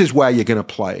 this is where you're going to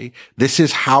play. This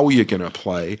is how you're going to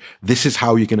play. This is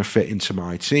how you're going to fit into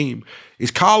my team.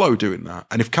 Is Carlo doing that?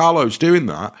 And if Carlo's doing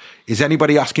that, is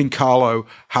anybody asking Carlo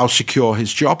how secure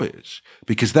his job is?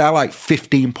 Because they're like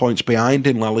 15 points behind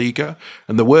in La Liga.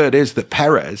 And the word is that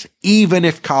Perez, even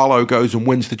if Carlo goes and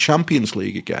wins the Champions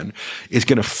League again, is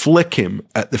going to flick him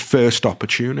at the first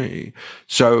opportunity.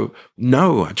 So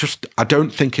no, I just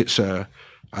don't think it's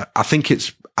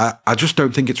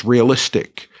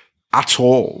realistic at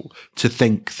all to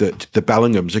think that the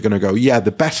Bellinghams are going to go, yeah, the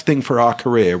best thing for our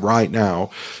career right now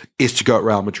is to go at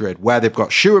Real Madrid, where they've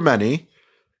got Tchouaméni,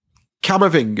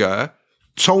 Camavinga,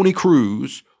 Toni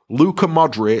Kroos, Luka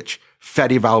Modric,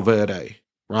 Fede Valverde,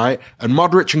 right? And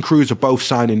Modric and Kroos are both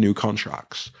signing new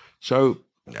contracts. So,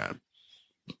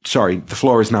 sorry, the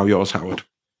floor is now yours, Howard.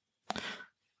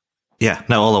 Yeah,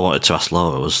 no, all I wanted to ask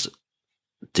Laura was,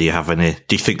 do you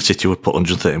think City would put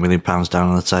 £130 million down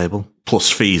on the table? Plus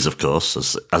fees, of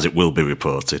course, as it will be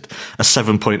reported. A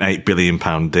 £7.8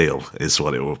 billion deal is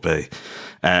what it will be.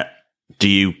 Do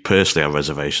you personally have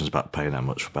reservations about paying that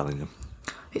much for Bellingham?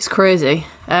 It's crazy.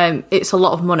 It's a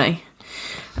lot of money.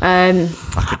 I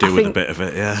could do with a bit of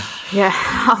it, yeah. Yeah,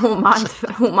 I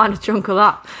won't mind a chunk of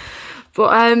that.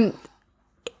 But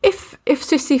if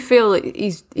City feel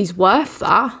he's worth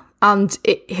that and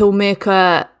he'll make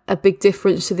a big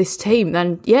difference to this team,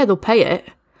 then yeah, they'll pay it.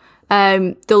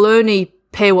 They'll only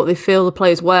pay what they feel the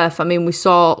player's worth. I mean, we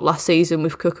saw last season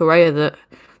with Cucurella that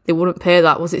they wouldn't pay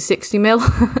that. Was it 60 mil?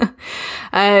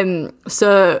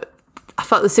 So I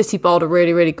thought the City board are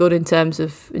really, really good in terms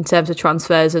of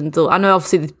transfers. And I know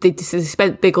obviously they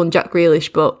spent big on Jack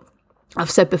Grealish, but I've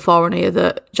said before on here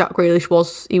that Jack Grealish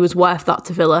was worth that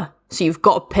to Villa. So you've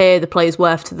got to pay the player's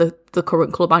worth to the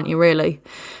current club, aren't you, really?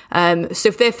 So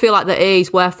if they feel like that A,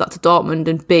 he's worth that to Dortmund,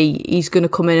 and B, he's going to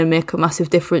come in and make a massive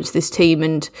difference to this team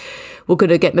and we're going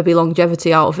to get maybe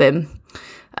longevity out of him,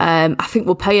 I think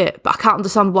we'll pay it. But I can't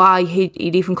understand why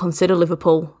he'd even consider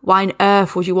Liverpool. Why on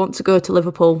earth would you want to go to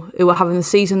Liverpool, who are having the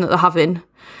season that they're having,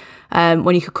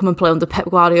 when you could come and play under Pep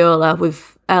Guardiola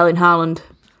with Erling Haaland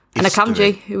and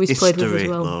Akanji, who he's played with as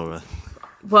well? Laura.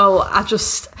 Well,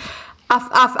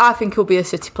 I think he'll be a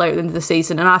City player at the end of the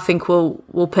season, and I think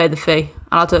we'll pay the fee,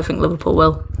 and I don't think Liverpool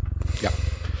will. Yeah.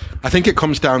 I think it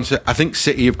comes down to, I think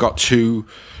City have got two,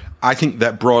 I think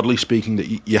that broadly speaking that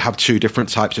you have two different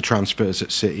types of transfers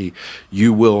at City.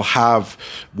 You will have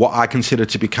what I consider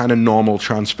to be kind of normal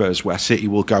transfers where City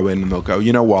will go in and they'll go,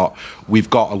 you know what, we've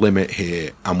got a limit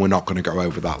here and we're not going to go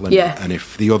over that limit. Yeah. And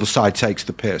if the other side takes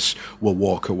the piss, we'll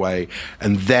walk away.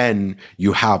 And then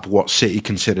you have what City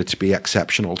consider to be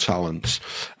exceptional talents.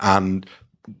 And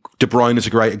De Bruyne is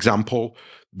a great example.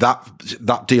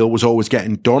 That deal was always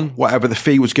getting done, whatever the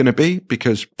fee was going to be,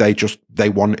 because they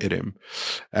wanted him.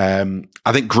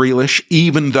 I think Grealish,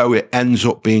 even though it ends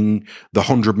up being the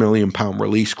 £100 million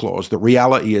release clause, the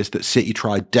reality is that City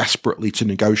tried desperately to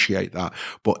negotiate that.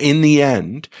 But in the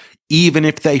end, even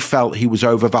if they felt he was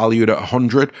overvalued at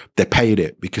 100, they paid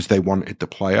it because they wanted the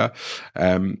player.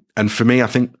 And for me, I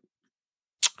think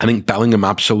Bellingham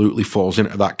absolutely falls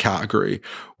into that category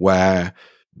where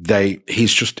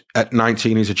he's just at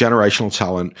 19, he's a generational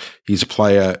talent. He's a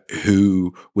player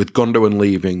who, with Gundogan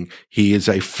leaving, he is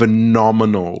a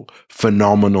phenomenal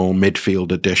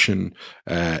midfield addition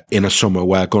in a summer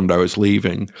where Gundo is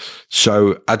leaving.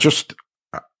 So I just,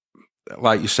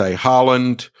 like you say,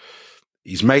 Haaland,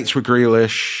 he's mates with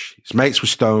Grealish, he's mates with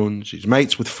Stones, he's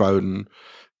mates with Foden,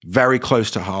 very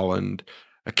close to Haaland.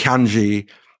 Akanji,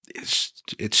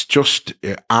 it's just,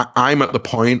 I'm at the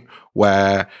point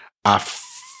where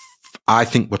I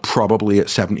think we're probably at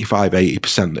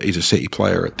 75-80% that he's a City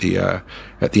player at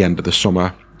the end of the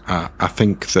summer. I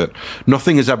think that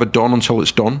nothing is ever done until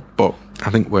it's done, but I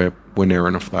think we're near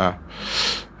enough there.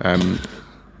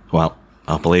 Well,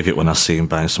 I'll believe it when I see him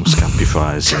buying some scampi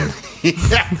fries and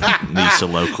needs a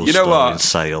local store in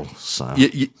Sale. So.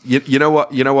 You know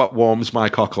what warms my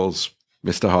cockles,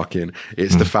 Mr. Hockin?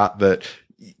 It's the fact that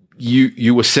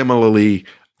you were similarly,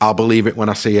 I'll believe it when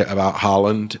I see it about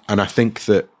Haaland, and I think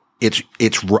that it's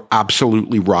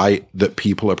absolutely right that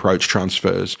people approach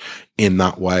transfers in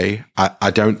that way.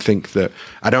 I don't think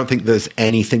there's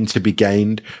anything to be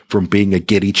gained from being a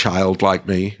giddy child like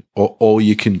me. Or all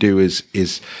you can do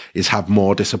is have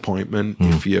more disappointment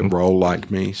if you roll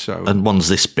like me. So, and one's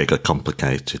this big or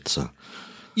complicated. So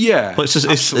yeah, but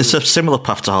it's a similar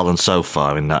path to Haaland so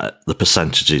far in that the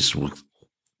percentages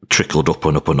trickled up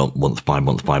and up and up month by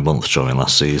month by month during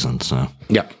last season. So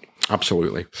yeah.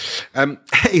 Absolutely.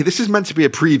 Hey, this is meant to be a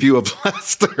preview of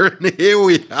Leicester, and here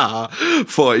we are,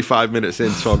 45 minutes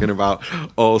in, talking about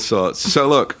all sorts. So,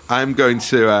 look, I'm going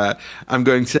to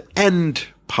end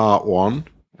part one,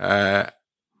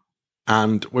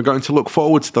 and we're going to look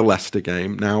forward to the Leicester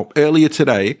game. Now, earlier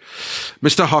today,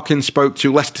 Mr. Hockin spoke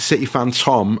to Leicester City fan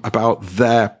Tom about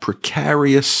their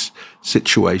precarious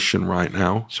situation right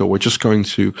now. So, we're just going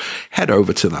to head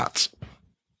over to that.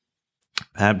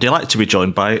 Delighted to be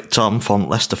joined by Tom from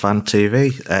Leicester Fan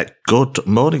TV. Good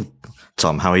morning,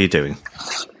 Tom. How are you doing?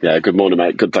 Yeah, good morning,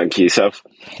 mate. Good, thank you. Yourself?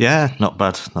 Yeah, not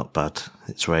bad, not bad.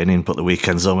 It's raining, but the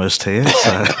weekend's almost here.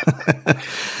 So,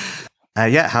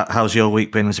 how's your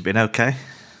week been? Has it been okay?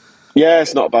 Yeah,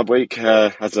 it's not a bad week.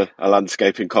 As a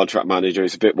landscaping contract manager,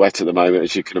 it's a bit wet at the moment,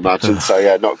 as you can imagine. So,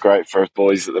 yeah, not great for us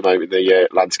boys at the moment in the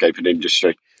landscaping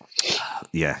industry.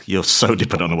 Yeah, you're so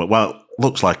dependent on it. Well,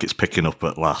 looks like it's picking up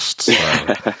at last. So.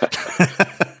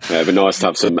 Yeah, it'd be nice to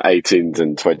have some 18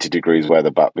 and 20 degrees weather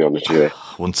back, be honest with you.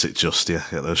 Once it just, get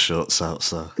those shorts out.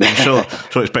 So I'm sure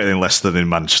it's better in Leicester than in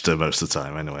Manchester most of the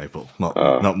time anyway, but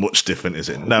not much different, is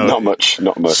it? No, not much.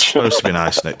 It's supposed to be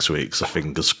nice next week, so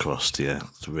fingers crossed, yeah.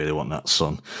 I really want that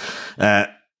sun.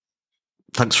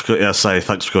 Thanks for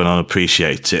going on,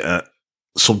 appreciate it.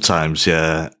 Sometimes,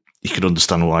 you can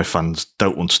understand why fans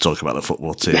don't want to talk about the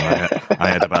football team. I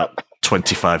had about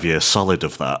 25 years solid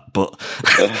of that. But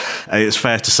it's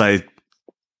fair to say,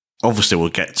 obviously we'll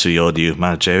get to your new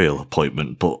managerial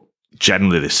appointment, but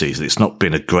generally this season, it's not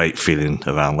been a great feeling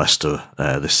around Leicester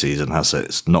this season, has it?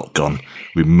 It's not gone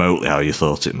remotely how you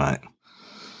thought it might.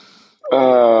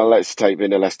 Let's take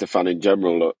being a Leicester fan in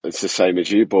general. Look, it's the same as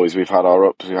you boys. We've had our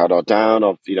ups, we've had our down.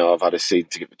 I've had a season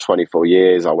ticket for 24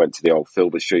 years. I went to the old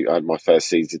Filbert Street. I had my first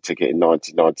season ticket in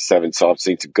 1997, so I've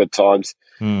seen some good times.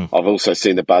 I've also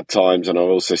seen the bad times, and I've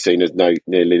also seen us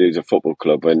nearly lose a football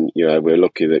club. And we're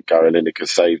lucky that Gary Lineker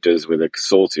saved us with a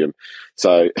consortium.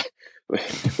 So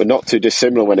we're not too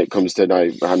dissimilar when it comes to know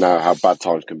how bad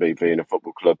times can be being a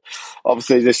football club.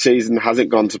 Obviously, this season hasn't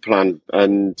gone to plan,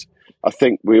 and I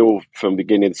think we all, from the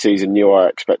beginning of the season, knew our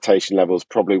expectation levels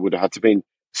probably would have had to be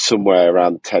somewhere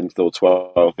around 10th or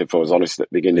 12th, if I was honest, at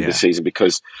the beginning of the season,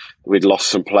 because we'd lost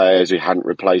some players, we hadn't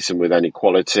replaced them with any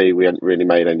quality, we hadn't really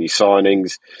made any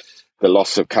signings. The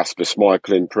loss of Kasper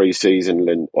Schmeichel in pre-season,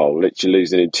 literally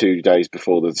losing in 2 days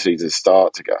before the season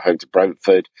start to get home to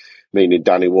Brentford, meaning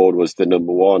Danny Ward was the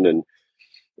number one, and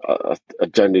I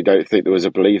generally don't think there was a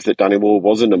belief that Danny Ward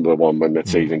was a number one when the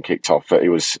season kicked off. It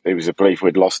was a belief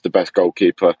we'd lost the best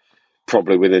goalkeeper,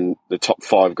 probably within the top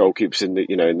 5 goalkeepers in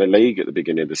the league at the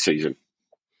beginning of the season.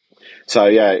 So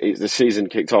the season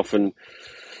kicked off, and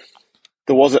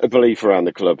there wasn't a belief around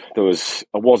the club.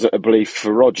 Wasn't a belief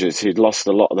for Rodgers. He'd lost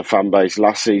a lot of the fan base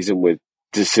last season with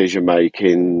decision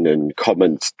making and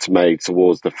comments to make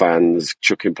towards the fans,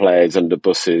 chucking players under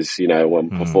buses. When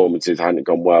performances hadn't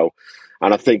gone well.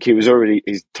 And I think he was already,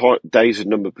 his days were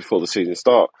numbered before the season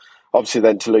start. Obviously,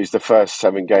 then to lose the first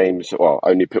 7 games,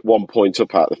 only put 1 point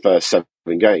up out of the first 7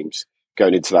 games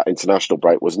going into that international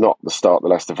break was not the start the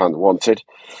Leicester fans wanted.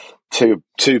 Two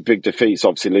big defeats,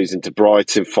 obviously losing to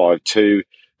Brighton 5-2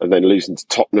 and then losing to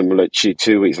Tottenham literally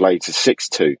 2 weeks later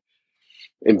 6-2.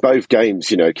 In both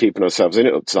games, keeping ourselves in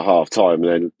it up to the half time,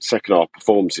 and then second half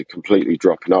performances completely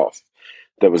dropping off.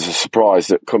 There was a surprise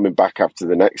that coming back after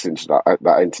the next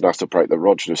that international break, that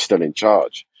Rodgers was still in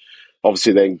charge.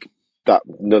 Obviously, then that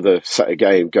another set of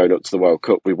game going up to the World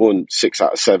Cup, we won 6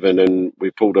 out of 7, and we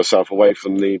pulled ourselves away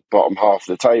from the bottom half of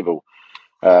the table.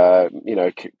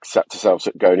 Set ourselves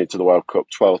up going into the World Cup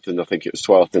 12th, and I think it was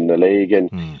 12th in the league,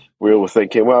 and we all were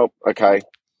thinking, well, okay,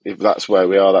 if that's where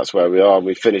we are, that's where we are, and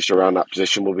we finished around that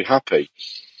position, we'll be happy.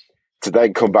 To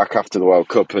then come back after the World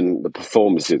Cup, and the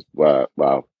performances were,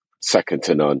 well, second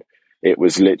to none. It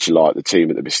was literally like the team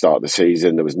at the start of the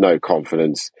season. There was no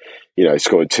confidence.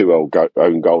 Scoring 2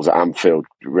 own goals at Anfield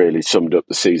really summed up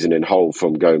the season in whole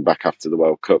from going back after the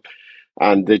World Cup.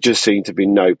 And there just seemed to be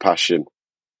no passion.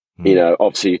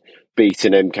 Obviously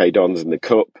beating MK Dons in the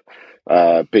Cup,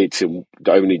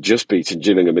 only just beating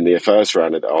Gillingham in the first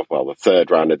round the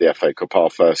third round of the FA Cup, our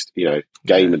first,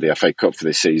 game of the FA Cup for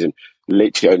this season.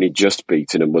 Literally only just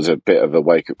beaten them was a bit of a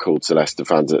wake-up call to Leicester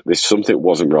fans that something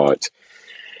wasn't right.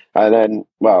 And then,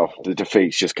 the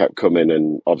defeats just kept coming,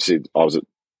 and obviously I was at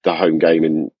the home game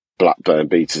in Blackburn,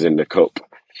 beat us in the Cup.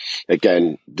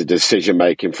 Again, the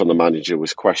decision-making from the manager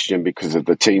was questioned because of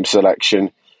the team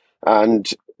selection, and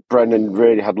Brendan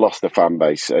really had lost the fan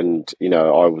base, and,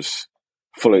 I was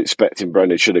fully expecting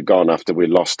Brendan should have gone after we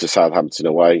lost to Southampton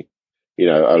away.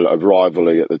 A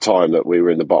rivalry at the time that we were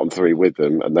in the bottom 3 with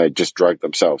them, and they just dragged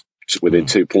themselves within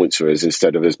 2 points of us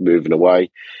instead of us moving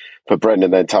away. For Brendan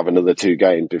then to have another 2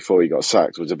 games before he got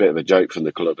sacked was a bit of a joke from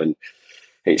the club, and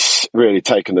it's really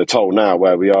taken the toll now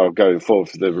where we are going forward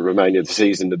for the remainder of the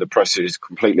season that the pressure is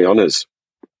completely on us.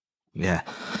 Yeah.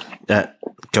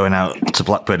 Going out to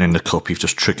Blackburn in the Cup, you've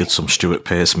just triggered some Stuart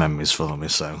Pearce memories for me,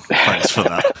 so thanks for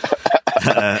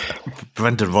that.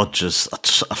 Brendan Rodgers,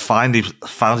 I found him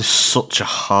such a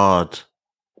hard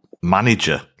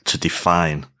manager to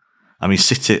define. I mean,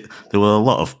 City, there were a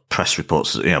lot of press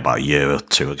reports, about a year or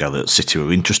 2 ago that City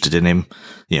were interested in him.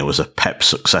 Was a Pep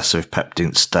successor if Pep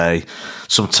didn't stay.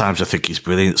 Sometimes I think he's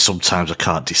brilliant. Sometimes I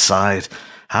can't decide.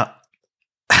 I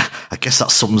guess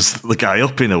that sums the guy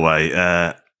up in a way.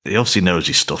 He obviously knows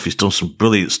his stuff. He's done some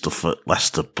brilliant stuff at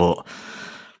Leicester, but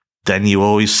then you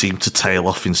always seem to tail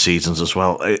off in seasons as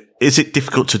well. Is it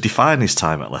difficult to define his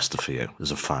time at Leicester for you as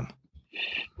a fan?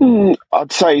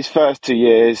 I'd say his first 2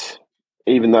 years,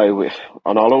 even though,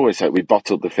 and I'll always say we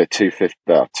bottled the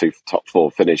two top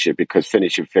 4 finisher, because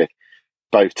finishing 5th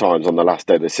both times on the last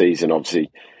day of the season,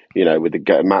 obviously, with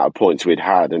the amount of points we'd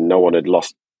had and no one had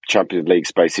lost Champions League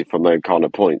space from those kind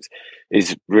of points,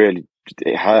 is really,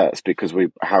 it hurts because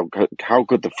how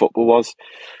good the football was.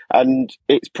 And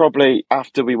it's probably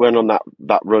after we went on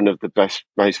that run of the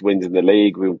most wins in the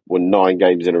league, we won 9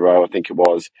 games in a row, I think it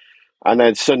was. And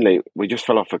then suddenly we just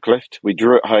fell off a cliff. We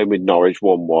drew at home with Norwich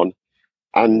 1-1.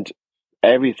 And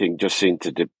everything just seemed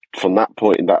to, from that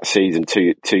point in that season,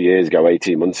 2 years ago,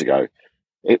 18 months ago,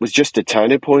 it was just a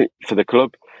turning point for the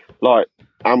club.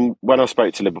 When I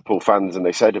spoke to Liverpool fans and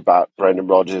they said about Brendan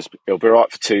Rodgers, he'll be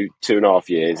right for 2.5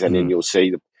 years, and then you'll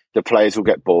see the players will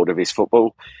get bored of his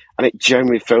football. And it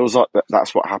generally feels like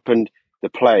that's what happened. The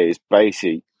players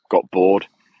basically got bored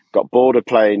of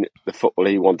playing the football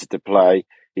he wanted to play.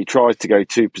 He tries to go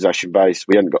too possession-based.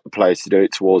 We hadn't got the players to do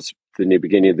it towards the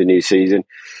beginning of the new season.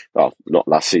 Well, not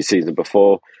last season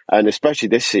before. And especially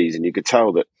this season, you could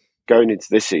tell that going into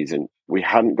this season, we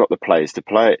hadn't got the players to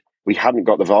play it. We hadn't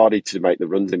got the Vardy to make the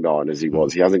runs in Bayern as he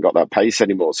was. He hasn't got that pace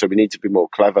anymore. So we need to be more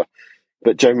clever.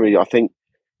 But generally, I think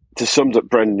to sum up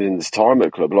Brendan's time at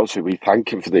the club, obviously we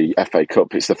thank him for the FA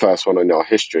Cup. It's the first one in our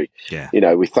history. Yeah.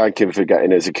 We thank him for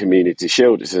getting us a Community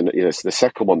Shield. It's the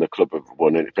second one the club have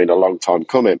won, and it's been a long time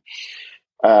coming.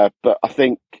 But I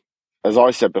think, as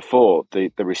I said before,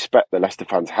 the respect the Leicester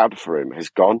fans had for him has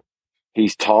gone.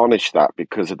 He's tarnished that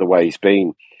because of the way he's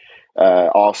been.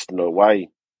 Arsenal away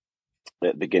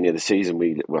at the beginning of the season,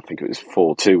 I think it was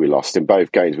 4-2 we lost. In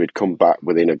both games, we'd come back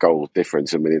within a goal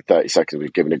difference, and within 30 seconds,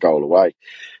 we'd given a goal away.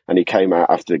 And he came out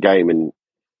after the game and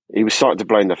he was starting to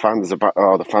blame the fans about,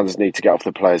 the fans need to get off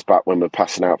the players' back when we're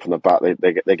passing out from the back.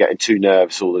 They're getting too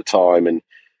nervous all the time. And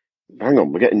hang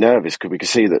on, we're getting nervous because we can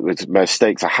see that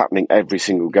mistakes are happening every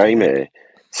single game here.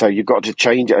 So you've got to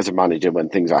change it as a manager when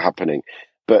things are happening.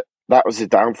 But that was the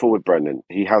downfall with Brendan.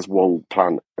 He has one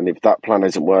plan, and if that plan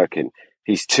isn't working,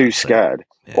 he's too scared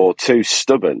or too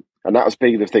stubborn. And that was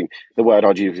being the thing, the word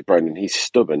I'd use with Brendan. He's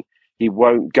stubborn. He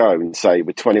won't go and say,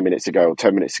 with 20 minutes to go or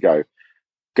 10 minutes to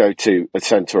go to a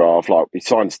centre half, like he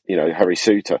signs, Harry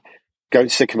Souttar. Go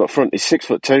and stick him up front. He's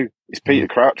 6'2". He's Peter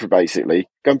Crouch, basically.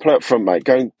 Go and play up front, mate.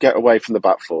 Go and get away from the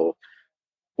back four.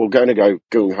 We're going to go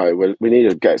gung-ho. We need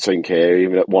to get something here,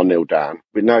 even at 1-0 down.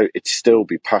 We know it'd still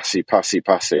be passy.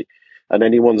 And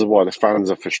then he wonders why the fans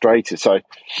are frustrated. So,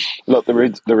 look,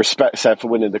 the respect's there for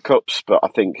winning the Cups, but I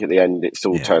think at the end it's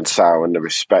all turned sour and the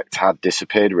respect had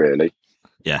disappeared, really.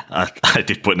 Yeah, I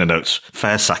did put in the notes,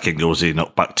 fair sacking, or was he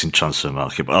not backed in transfer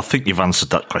market? But I think you've answered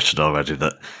that question already,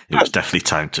 that it was definitely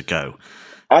time to go.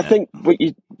 I think what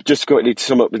you just got to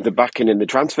sum up with the backing in the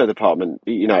transfer department.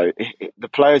 The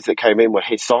players that came in were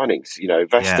his signings.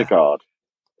 Vestergaard,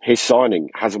 his signing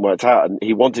hasn't worked out, and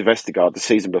he wanted Vestergaard the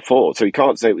season before, so he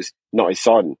can't say it was not his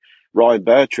signing. Ryan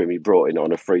Bertram he brought in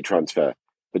on a free transfer.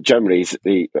 But generally,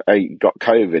 he got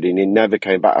COVID and he never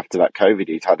came back after that COVID.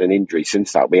 He's had an injury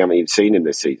since that. We haven't even seen him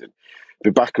this season.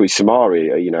 But Bakary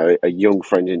Samari, a young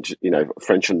French,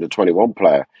 French under-21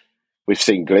 player, we've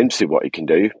seen glimpses of what he can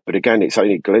do. But again, it's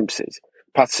only glimpses.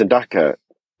 Patson Daka,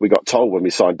 we got told when we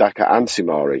signed Daka and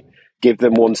Samari, give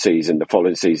them one season, the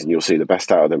following season, you'll see the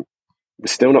best out of them. We're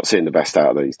still not seeing the best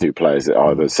out of these two players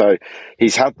either. So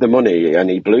he's had the money and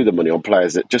he blew the money on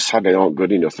players that just aren't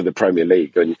good enough for the Premier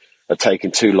League and are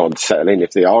taking too long to settle in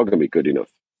if they are going to be good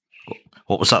enough.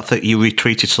 What was that thing? You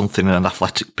retweeted something in an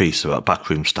Athletic piece about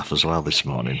backroom staff as well this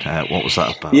morning. What was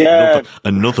that about? Yeah.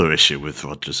 Another issue with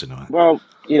Rodgers in a way. Well,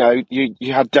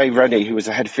 you had Dave Rennie, who was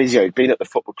a head physio. He'd been at the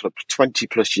football club for 20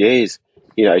 plus years.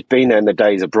 He'd been there in the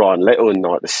days of Brian Little in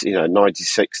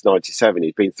 96, 97.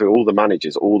 He'd been through all the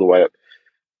managers all the way up,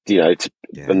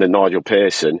 under Nigel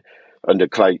Pearson, under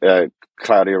Claudio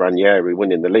Ranieri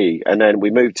winning the league. And then we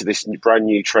moved to this brand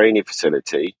new training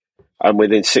facility. And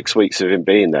within 6 weeks of him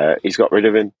being there, he's got rid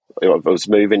of him. I was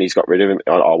moving, he's got rid of him.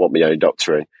 I want my own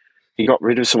doctor in. He got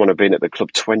rid of someone who'd been at the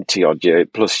club 20 odd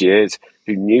plus years,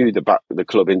 who knew the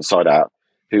club inside out,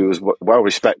 who was well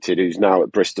respected, who's now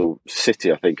at Bristol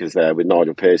City, I think, is there with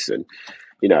Nigel Pearson.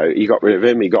 He got rid of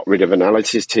him. He got rid of an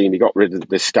analysis team. He got rid of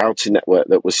the scouting network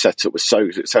that was set up, was so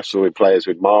successful with players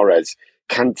with Mahrez,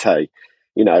 Kante.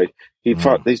 He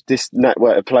found this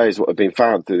network of players what have been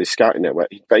found through this scouting network.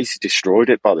 He basically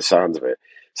destroyed it by the sounds of it.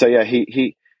 So yeah,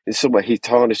 he in some way he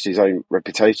tarnished his own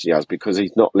reputation he has because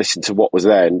he's not listened to what was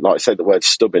there. And like I said, the word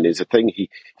stubborn is a thing.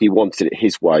 He wanted it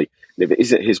his way. And if it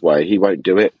isn't his way, he won't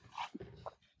do it.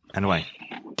 Anyway,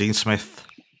 Dean Smith,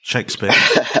 Shakespeare,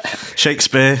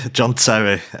 John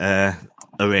Terry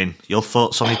are in. Your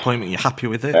thoughts on the appointment? You're happy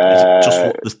with it? Is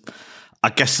it just I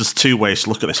guess there's two ways to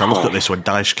look at this. I look at this when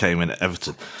Dyche came in at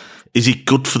Everton. Is he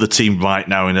good for the team right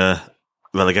now in a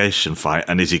relegation fight,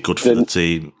 and is he good for the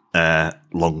team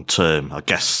long term? I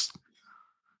guess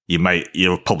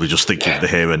you're probably just thinking of the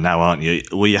here and now, aren't you?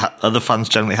 Are the fans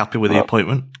generally happy with the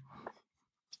appointment?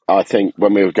 I think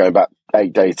when we were going back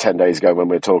 10 days ago, when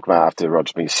we were talking about after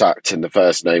Rodgers being sacked, and the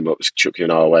first name that was chucking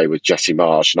our way was Jesse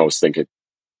Marsh, and I was thinking,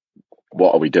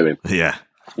 what are we doing? Yeah.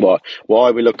 Why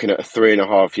are we looking at a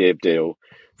 3.5 year deal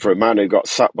for a man who got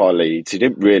sacked by Leeds? He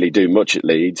didn't really do much at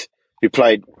Leeds. Who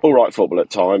played all right football at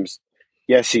times.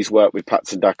 Yes, he's worked with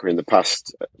Patson Daka in the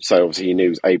past, so obviously he knew he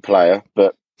was a player,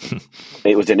 but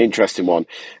it was an interesting one.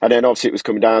 And then obviously it was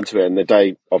coming down to it, and the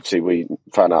day, obviously, we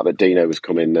found out that Dino was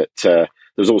coming, that there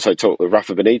was also talk that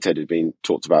Rafa Benitez had been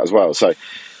talked about as well. So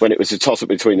when it was a toss-up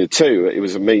between the two, it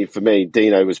was for me,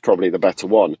 Dino was probably the better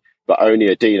one, but only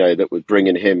a Dino that was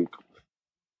bringing him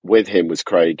with him was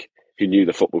Craig, who knew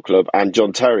the football club, and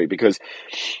John Terry, because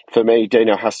for me,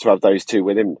 Dino has to have those two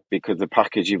with him, because the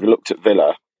package, you've looked at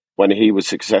Villa, when he was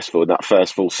successful in that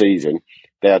first full season,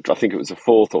 they had, I think it was the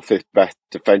 4th or 5th best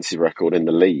defensive record in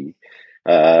the league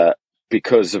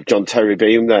because of John Terry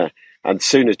being there. And as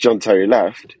soon as John Terry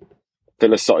left,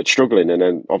 Villa started struggling, and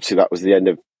then obviously that was the end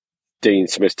of Dean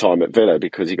Smith's time at Villa,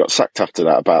 because he got sacked after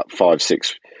that about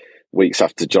 5-6 weeks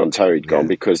after John Terry had gone,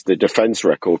 because the defence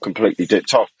record completely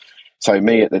dipped off. So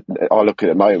I look at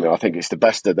the moment, I think it's the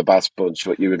best of the best bunch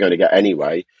what you were going to get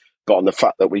anyway. But on the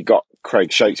fact that we got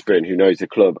Craig Shakespeare, who knows the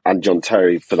club, and John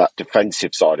Terry for that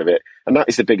defensive side of it, and that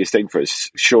is the biggest thing for us,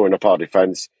 shoring up our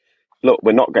defence. Look,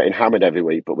 we're not getting hammered every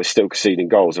week, but we're still conceding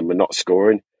goals and we're not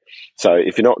scoring. So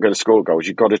if you're not going to score goals,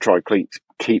 you've got to try and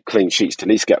keep clean sheets to at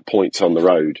least get points on the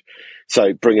road.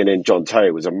 So bringing in John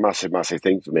Terry was a massive, massive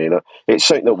thing for me. And it's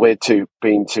something that we're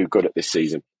being too good at this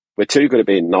season. We're too good at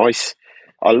being nice.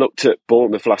 I looked at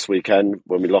Bournemouth last weekend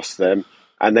when we lost them,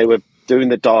 and they were doing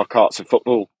the dark arts of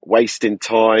football, wasting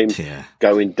time,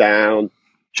 going down,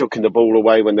 chucking the ball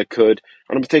away when they could.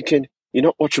 And I'm thinking, you're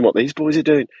not watching what these boys are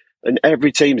doing. And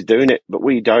every team's doing it, but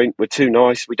we don't. We're too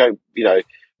nice. We don't,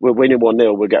 we're winning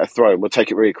 1-0, we'll get a throw and we'll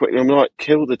take it really quickly. I'm like,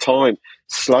 kill the time,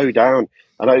 slow down.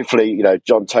 And hopefully,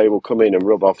 John Terry will come in and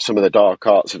rub off some of the dark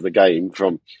arts of the game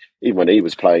from even when he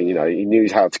was playing. He knew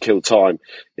how to kill time.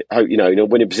 In a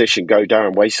winning position, go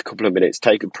down, waste a couple of minutes,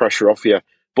 take the pressure off you.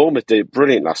 Bournemouth did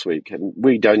brilliant last week, and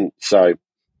we don't. So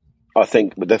I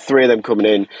think with the three of them coming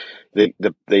in,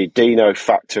 the Dino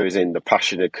factor is in the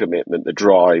passion, the commitment, the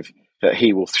drive that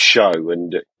he will show,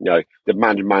 and the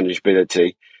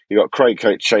manageability. You got Craig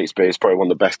Shakespeare, is probably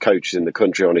one of the best coaches in the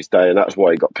country on his day, and that's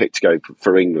why he got picked to go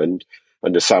for England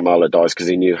under Sam Allardyce, because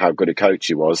he knew how good a coach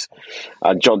he was.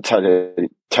 And John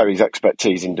Terry's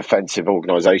expertise in defensive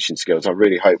organisation skills, I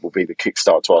really hope will be the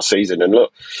kickstart to our season. And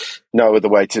look, no other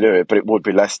way to do it, but it would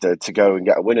be Leicester to go and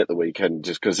get a win at the weekend,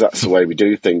 just because that's the way we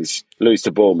do things. Lose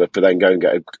to Bournemouth, but then go and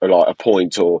get a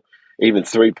point, or even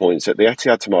 3 points at the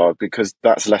Etihad tomorrow, because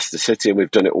that's Leicester City and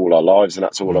we've done it all our lives, and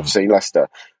that's all I've seen Leicester.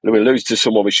 And we lose to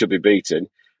someone we should be beating,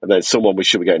 and then someone we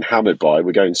should be getting hammered by,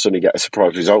 we go and suddenly get a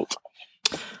surprise result.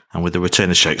 And with the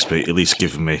return of Shakespeare, at least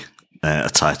given me a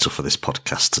title for this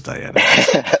podcast today.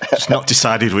 Anyway. Just not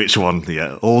decided which one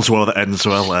yet. All's well that ends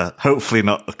well. Hopefully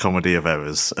not a comedy of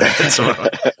errors.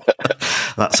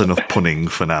 That's enough punning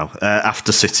for now.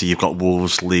 After City, you've got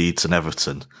Wolves, Leeds and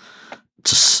Everton.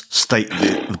 To state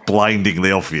the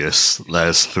blindingly obvious,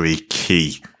 there's 3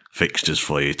 key fixtures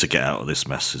for you to get out of this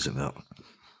mess, isn't it?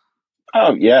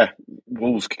 Oh, yeah.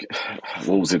 Wolves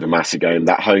is a massive game.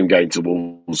 That home game to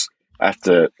Wolves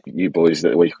after you boys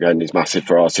that weekend is massive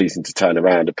for our season to turn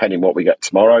around, depending on what we get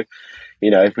tomorrow.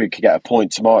 If we could get a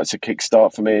point tomorrow, it's a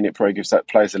kick-start for me, and it probably gives that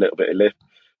players a little bit of lift.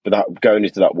 But that going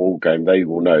into that Wolves game, they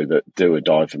will know that do or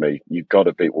die for me. You've got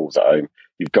to beat Wolves at home.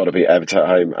 You've got to beat Everton at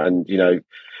home. And,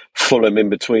 Fulham in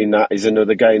between that is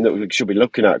another game that we should be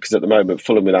looking at, because at the moment,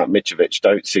 Fulham without Mitrovic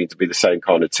don't seem to be the same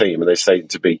kind of team, and they seem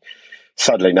to be,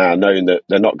 sadly now, knowing that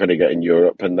they're not going to get in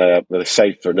Europe and they're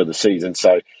safe for another season.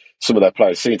 So some of their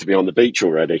players seem to be on the beach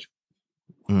already.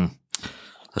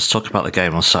 Let's talk about the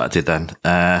game on Saturday then.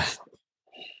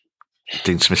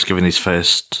 Dean Smith's giving his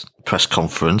first press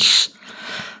conference.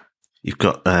 You've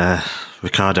got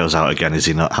Ricardo's out again, is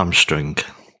he not? Hamstring.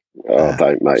 Oh,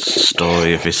 don't, mate.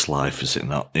 Story of his life, is it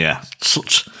not? Yeah.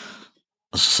 Such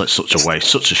a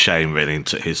waste, such a shame, really,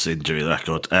 into his injury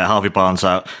record. Harvey Barnes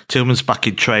out. Tillman's back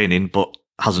in training, but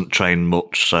hasn't trained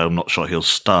much, so I'm not sure he'll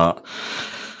start.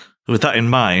 With that in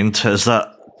mind, has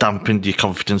that dampened your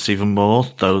confidence even more,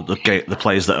 though the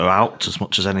players that are out as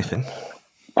much as anything?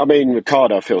 I mean,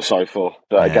 Ricardo I feel sorry for,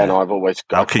 but again, I've always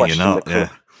got How can you not? Yeah.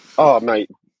 Oh, mate,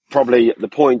 probably at the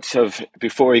point of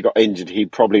before he got injured, he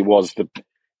probably was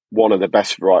one of the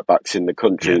best right backs in the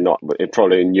country,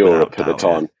 probably in Europe at the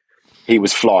time. He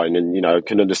was flying, and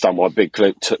can understand why big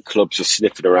clubs are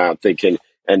sniffing around, thinking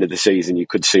end of the season you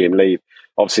could see him leave.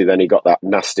 Obviously, then he got that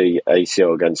nasty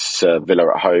ACL against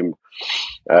Villa at home,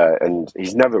 and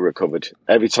he's never recovered.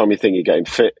 Every time you think you're getting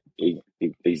fit,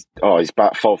 he's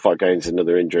back 4 or 5 games,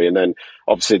 another injury. And then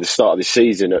obviously the start of the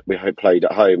season we played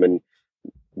at home and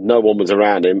no one was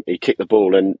around him. He kicked the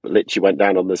ball and literally went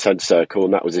down on the centre circle,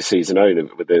 and that was his season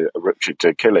over with a rupture to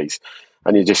Achilles.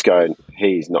 And you're just going,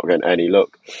 he's not getting any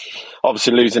look.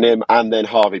 Obviously losing him and then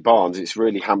Harvey Barnes, it's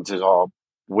really hampered our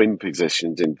win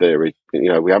positions in theory.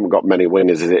 We haven't got many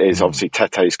winners as it is. Obviously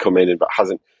Tete's come in but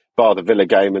hasn't, bar the Villa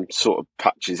game and sort of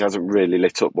patches, hasn't really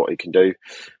lit up what he can do.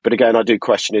 But again, I do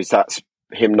question, is that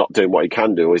him not doing what he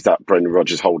can do, or is that Brendan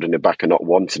Rodgers holding him back and not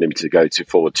wanting him to go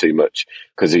forward too much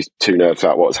because he's too nervous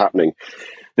about what's happening?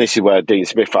 This is where Dean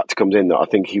Smith factor comes in, that I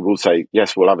think he will say,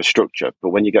 yes, we'll have a structure,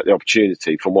 but when you get the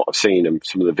opportunity, from what I've seen and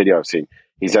some of the video I've seen,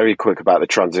 he's very quick about the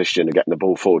transition and getting the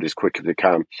ball forward as quick as he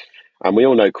can. And we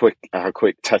all know how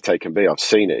quick Tete can be. I've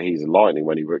seen it. He's lightning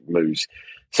when he moves.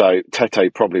 So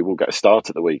Tete probably will get a start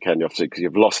at the weekend, obviously, because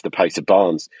you've lost the pace of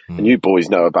Barnes. And you boys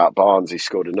know about Barnes. He's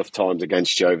scored enough times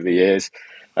against you over the years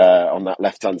on that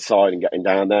left-hand side and getting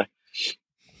down there.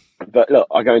 But look,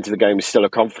 I go into the game with still a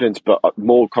confidence, but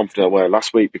more confident than I were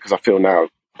last week, because I feel now,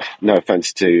 no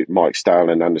offence to Mike Stowell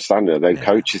and understanding, they're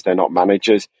coaches, they're not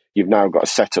managers. You've now got a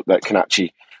setup that can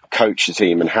actually coach the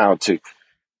team and how to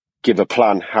give a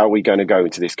plan. How are we going to go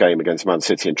into this game against Man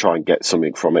City and try and get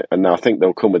something from it? And I think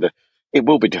they'll come with it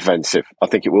will be defensive. I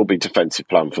think it will be a defensive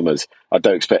plan from us. I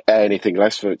don't expect anything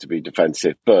less for it to be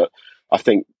defensive, but I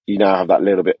think you now have that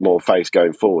little bit more faith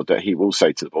going forward that he will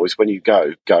say to the boys, when you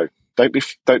go. Don't be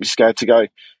scared to go.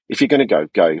 If you're going to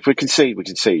go. If we concede, we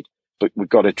concede. But we've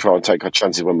got to try and take our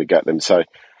chances when we get them. So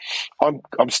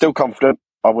I'm still confident.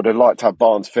 I would have liked to have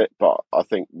Barnes fit, but I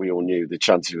think we all knew the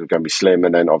chances were going to be slim.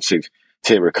 And then obviously if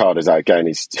Thierry Ricardo's out again,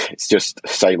 it's just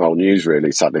same old news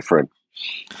really, sadly for him.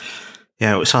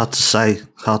 Yeah, it's hard to say,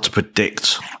 hard to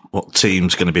predict what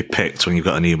team's going to be picked when you've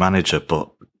got a new manager.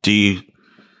 But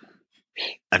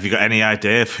have you got any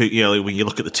idea of who, when you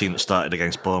look at the team that started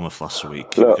against Bournemouth last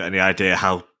week, have you got any idea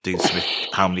how Dean Smith,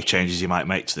 how many changes he might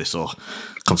make to this, or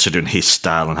considering his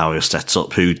style and how he'll set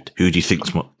up, who do you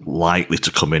think's likely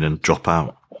to come in and drop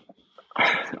out?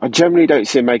 I generally don't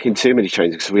see him making too many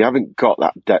changes because we haven't got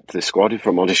that depth of the squad, if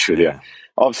I'm honest with you.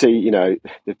 Obviously,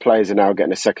 the players are now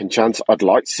getting a second chance. I'd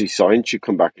like to see Sainchu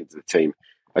come back into the team.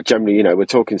 I generally, we're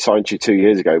talking Sainchu 2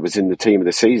 years ago, was in the team of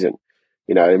the season.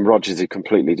 And Rodgers had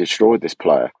completely destroyed this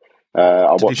player.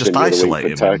 Did he just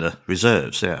isolate him in the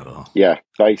reserves? Yeah,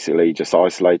 basically just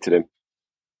isolated him.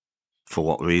 For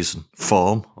what reason?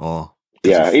 Form or?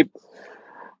 I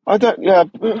don't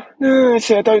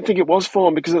think it was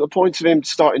form, because at the point of him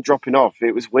dropping off,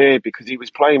 it was weird because he was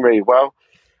playing really well.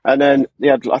 And then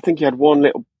I think he had one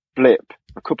little blip,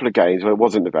 a couple of games where it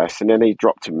wasn't the best, and then he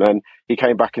dropped him. Then he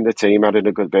came back in the team, added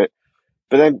a good bit.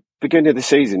 But then beginning of the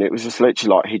season, it was just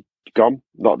literally like he'd gone.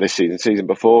 Not this season, season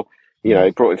before. He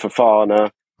brought in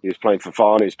Fofana. He was playing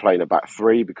Fofana. He was playing a back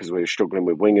three because we were struggling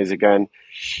with wingers again.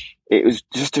 It was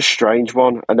just a strange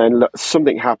one. And then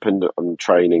something happened on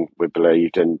training, we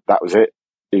believed, and that was it.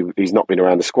 He's not been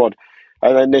around the squad.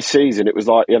 And then this season, it was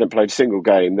like he hadn't played a single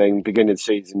game. Then beginning of the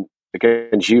season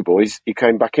against you boys, he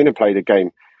came back in and played a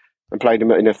game and played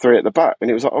him in a three at the back. And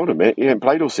it was like, hold a minute, he hadn't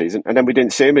played all season. And then we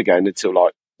didn't see him again until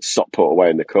like Stockport away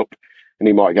in the cup. And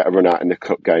he might get a run out in the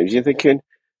cup games. You're thinking,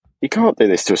 you can't do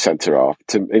this to a centre half,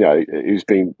 who's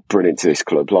been brilliant to this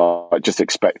club. Like, just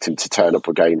expect him to turn up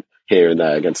a game here and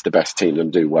there against the best teams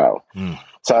and do well.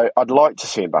 So I'd like to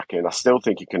see him back in. I still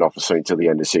think he can offer something till the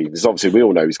end of the season, because obviously we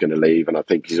all know he's going to leave, and I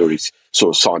think he's already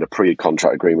sort of signed a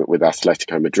pre-contract agreement with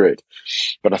Atletico Madrid.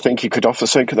 But I think he could offer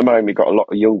something at the moment. We've got a lot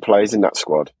of young players in that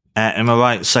squad. Am I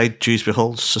right to say Jude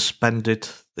suspended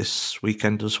this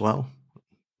weekend as well?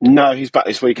 No, he's back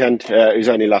this weekend. It was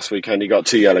only last weekend. He got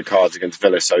 2 yellow cards against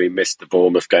Villa, so he missed the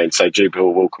Bournemouth game. So Jude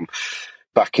will come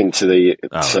back into the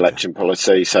selection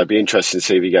policy. So it'd be interesting to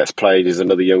see if he gets played as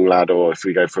another young lad, or if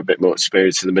we go for a bit more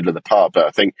experience in the middle of the park. But I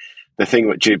think the thing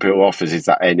that Jude offers is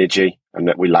that energy, and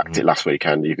that we lacked it last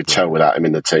weekend. You could tell without him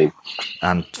in the team.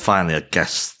 And finally, I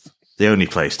guess the only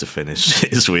place to finish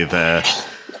is with a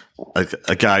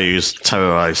guy who's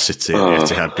terrorised City at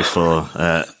Etihad before,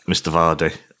 Mr.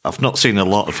 Vardy. I've not seen a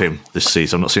lot of him this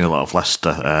season. I've not seen a lot of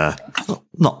Leicester.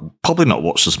 Probably not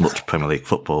watched as much Premier League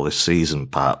football this season,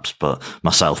 perhaps, but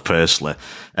myself personally.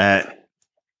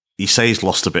 You say he's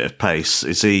lost a bit of pace.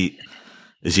 Is he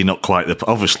not quite the...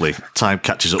 Obviously, time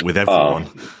catches up with everyone.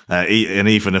 And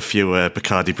even a few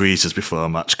Bacardi Breezes before a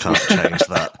match can't change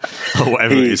that, or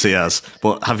whatever it is he has.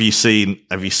 But have you seen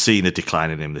a decline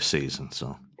in him this season?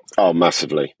 So. Oh,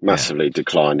 massively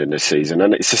declined in this season.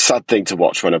 And it's a sad thing to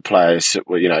watch when a player,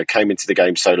 came into the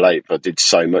game so late, but did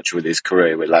so much with his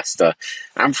career with Leicester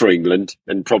and for England,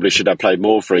 and probably should have played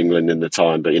more for England in the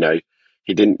time, but,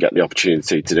 he didn't get the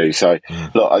opportunity to do so.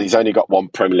 Look, he's only got one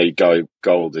Premier League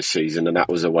goal this season, and that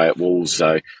was away at Wolves.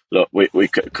 So, look, we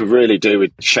could really do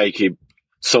with Shaky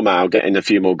somehow getting a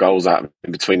few more goals out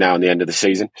in between now and the end of the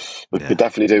season. We could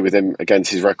definitely do with him against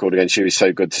his record against you. He's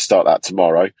so good to start that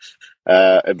tomorrow.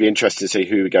 It'd be interesting to see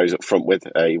who he goes up front with.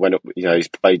 He went up, he's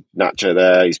played Nacho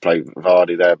there, he's played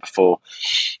Vardy there before.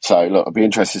 So, look, it'd be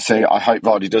interesting to see. I hope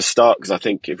Vardy does start, because I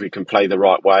think if we can play the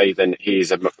right way, then he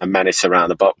is a menace around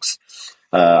the box.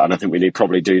 And I think we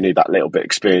probably do need that little bit of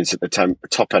experience at the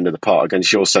top end of the park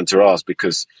against your centre halves,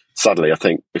 because sadly, I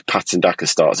think if Patson Daka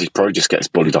starts, he probably just gets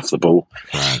bullied off the ball.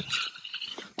 Right.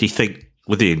 Do you think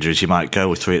with the injuries you might go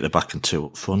with 3 at the back and 2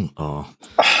 up front, or?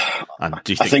 And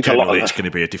do you think generally it's going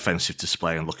to be a defensive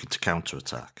display and looking to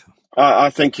counter-attack?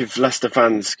 I think if Leicester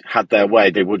fans had their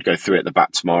way, they would go 3 at the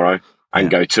back tomorrow and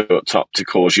go 2 up top to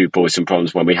cause you boys some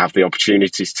problems when we have the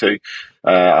opportunities to.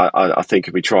 I think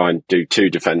if we try and do 2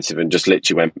 defensive and just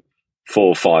literally went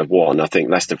 4-5-1, I think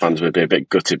Leicester fans would be a bit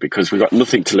gutted, because we've got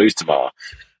nothing to lose tomorrow.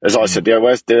 As I said, the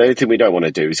only thing we don't want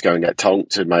to do is go and get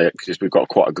tonked, because we've got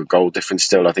quite a good goal difference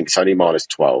still. I think it's only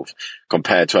 -12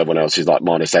 compared to everyone else who's like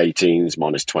 -18s,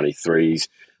 -23s.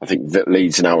 I think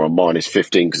Leeds now are on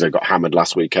 -15 because they got hammered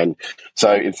last weekend.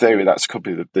 So in theory, that's could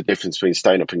be the difference between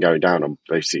staying up and going down on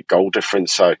basically goal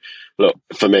difference. So look,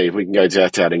 for me, if we can go to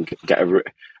Etihad and get a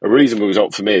reasonable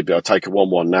result, for me, it'd be I'll take a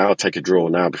 1-1 now, I'll take a draw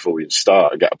now before we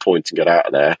start and get a point and get out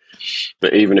of there.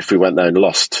 But even if we went there and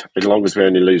lost, as long as we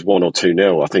only lose 1 or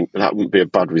 2-0, I think that wouldn't be a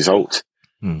bad result.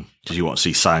 Did you want to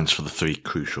see signs for the 3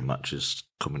 crucial matches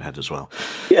coming ahead as well?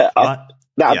 Yeah,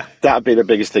 That'd be the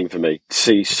biggest thing for me, to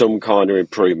see some kind of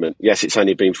improvement. Yes, it's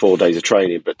only been 4 days of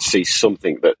training, but to see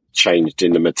something that changed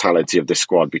in the mentality of the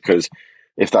squad, because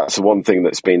if that's the one thing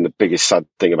that's been the biggest sad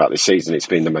thing about this season, it's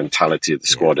been the mentality of the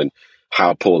squad and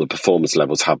how poor the performance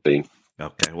levels have been.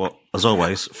 Okay, well, as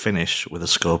always, finish with a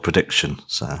score prediction.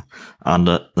 So, on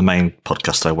the main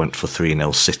podcast, I went for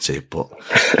 3-0 City, but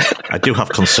I do have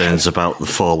concerns about the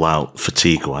fallout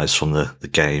fatigue-wise from the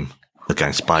game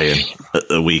against Bayern at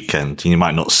the weekend. You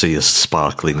might not see a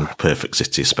sparkling perfect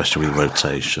City, especially with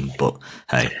rotation, but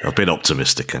hey, I've been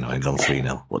optimistic anyway and gone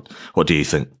 3-0. What do you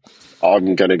think?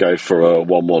 I'm going to go for a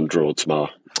 1-1 draw tomorrow.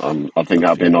 I think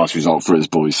that'd be a nice result for us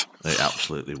boys. It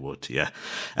absolutely would, yeah.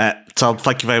 Tom,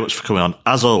 thank you very much for coming on.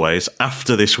 As always,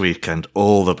 after this weekend,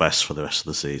 all the best for the rest of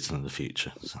the season and the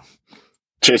future. So.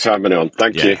 Cheers for having me on.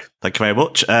 Thank you. Thank you very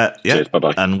much. Cheers,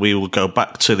 bye-bye. And we will go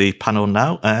back to the panel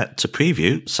now to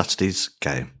preview Saturday's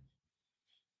game.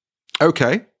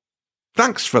 Okay.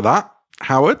 Thanks for that,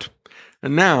 Howard.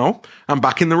 And now I'm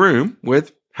back in the room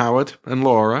with Howard and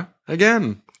Laura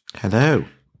again. Hello.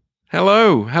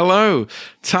 Hello.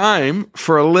 Time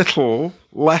for a little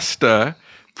Leicester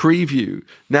preview.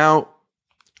 Now,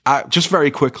 just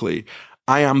very quickly,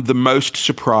 I am the most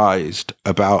surprised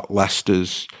about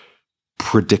Leicester's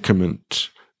predicament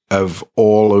of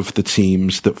all of the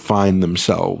teams that find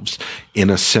themselves in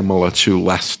a similar to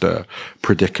Leicester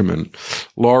predicament.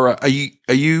 Laura,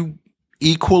 are you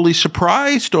equally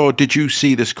surprised, or did you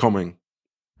see this coming?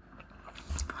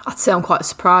 I'd say I'm quite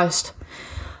surprised.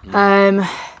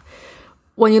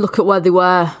 When you look at where they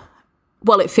were,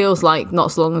 well, it feels like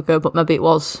not so long ago, but maybe it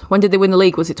was. When did they win the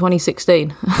league? Was it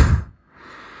 2016?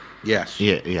 Yes.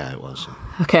 Yeah, it was.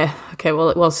 Okay, well,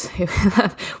 it was.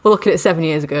 We're looking at 7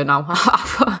 years ago now.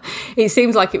 It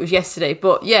seems like it was yesterday.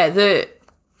 But yeah, the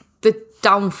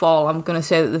downfall I'm going to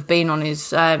say that they've been on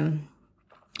is,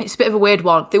 it's a bit of a weird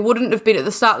one. They wouldn't have been, at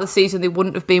the start of the season, they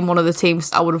wouldn't have been one of the teams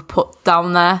that I would have put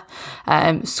down there,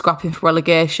 scrapping for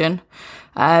relegation.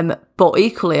 But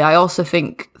equally, I also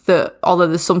think that although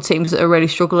there's some teams that are really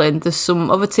struggling, there's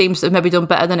some other teams that have maybe done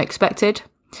better than expected.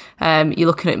 You're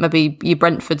looking at maybe your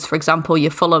Brentfords, for example,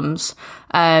 your Fulhams.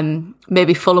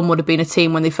 Maybe Fulham would have been a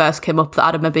team when they first came up that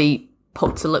I'd have maybe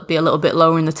put to be a little bit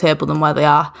lower in the table than where they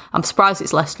are. I'm surprised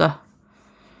it's Leicester.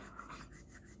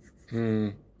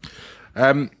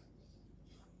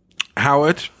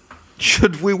 Howard,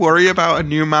 should we worry about a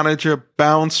new manager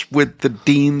bounce with the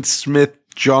Dean Smith,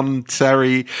 John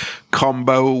Terry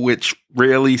combo, which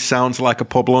really sounds like a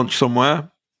pub lunch somewhere?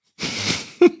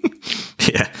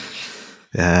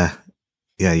 Yeah,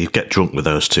 you'd get drunk with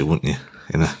those two, wouldn't you,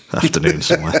 in the afternoon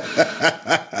somewhere?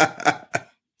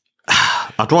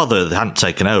 I'd rather they hadn't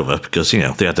taken over because, they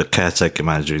had a caretaker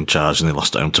manager in charge and they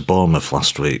lost at home to Bournemouth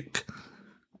last week.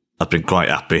 I'd been quite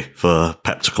happy for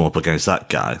Pep to come up against that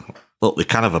guy. Look, they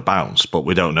can have a bounce, but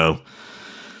we don't know.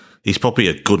 He's probably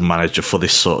a good manager for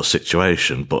this sort of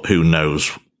situation, but who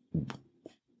knows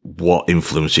what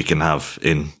influence he can have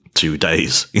in 2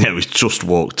 days. He's just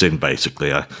walked in,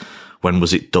 basically. When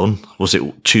was it done? Was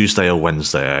it Tuesday or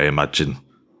Wednesday, I imagine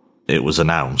it was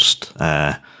announced?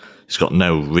 He's got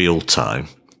no real time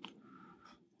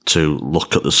to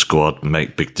look at the squad,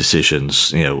 make big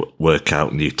decisions, work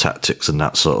out new tactics and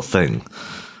that sort of thing.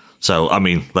 So,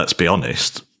 let's be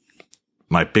honest.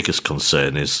 My biggest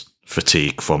concern is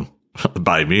fatigue from the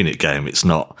Bayern Munich game. It's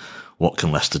not what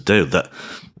can Leicester do. That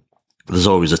there's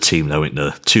always a team, though, isn't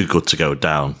there, too good to go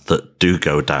down, that do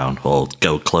go down or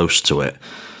go close to it.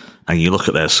 And you look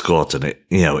at their squad and it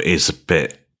is a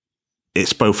bit,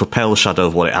 it's both a pale shadow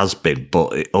of what it has been,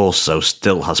 but it also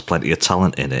still has plenty of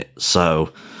talent in it.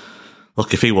 So,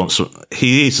 look, if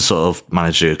he is the sort of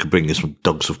manager who can bring in some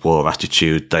dogs of war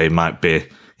attitude. They might be,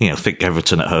 think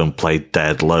Everton at home played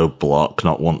dead, low block,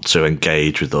 not want to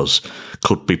engage with us,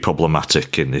 could be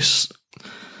problematic in this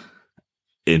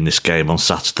game on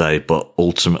Saturday. But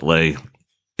ultimately,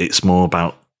 it's more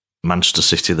about Manchester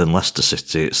City than Leicester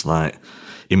City. It's like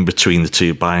in between the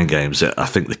two Bayern games. I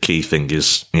think the key thing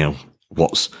is,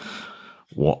 what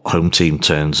home team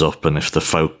turns up and if they're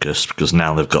focused, because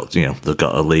now they've got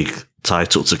a league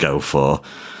title to go for.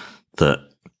 That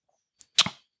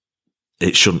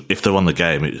it shouldn't, if they're on the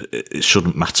game, it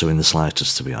shouldn't matter in the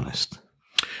slightest, to be honest.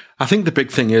 I think the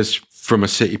big thing is, from a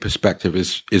City perspective,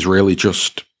 is really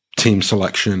just team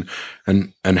selection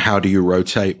and how do you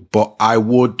rotate. But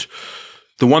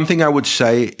the one thing I would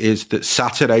say is that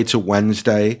Saturday to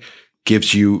Wednesday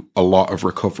gives you a lot of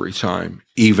recovery time,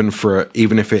 even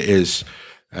if it is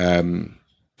an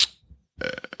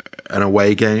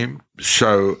away game.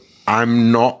 So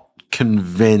I'm not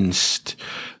convinced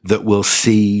that we'll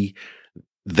see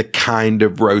the kind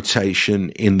of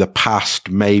rotation in the past,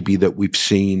 maybe, that we've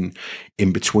seen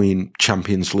in between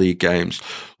Champions League games.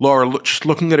 Laura, just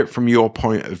looking at it from your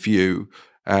point of view,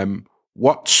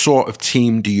 what sort of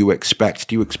team do you expect?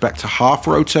 Do you expect a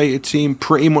half-rotated team,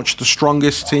 pretty much the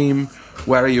strongest team?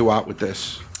 Where are you at with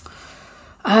this?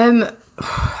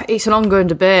 It's an ongoing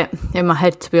debate in my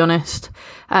head, to be honest.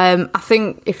 I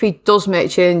think if he does make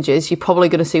changes, you're probably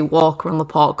going to see Walker and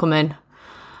Laporte come in.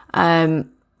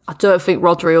 I don't think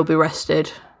Rodri will be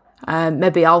rested.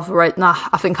 Maybe Alvarez.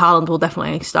 I think Haaland will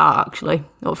definitely start, actually,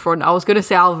 up front. I was going to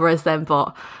say Alvarez then,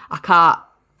 but I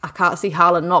can't see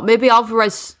Haaland not. Maybe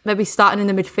Alvarez starting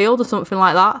in the midfield or something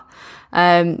like that.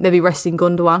 Maybe resting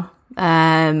Gundogan,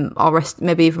 or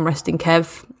maybe even resting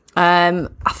Kev. I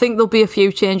think there'll be a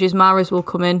few changes. Mahrez will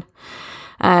come in.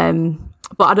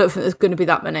 But I don't think there's going to be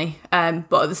that many.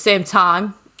 But at the same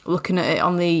time, looking at it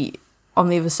on the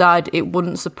other side, it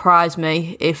wouldn't surprise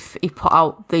me if he put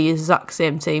out the exact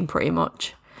same team pretty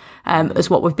much. as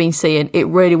what we've been seeing, it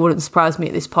really wouldn't surprise me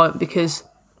at this point, because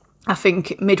I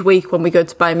think midweek when we go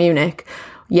to Bayern Munich,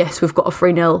 yes, we've got a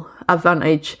 3-0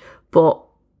 advantage, but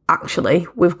actually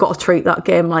we've got to treat that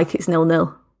game like it's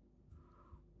 0-0.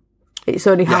 It's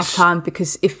only half time,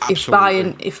 because if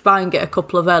Bayern get a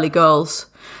couple of early goals,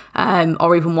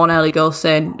 or even one early goal,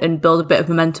 say, and build a bit of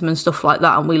momentum and stuff like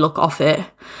that, and we look off it,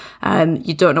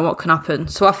 you don't know what can happen.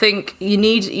 So I think you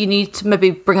need to maybe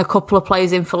bring a couple of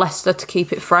players in for Leicester to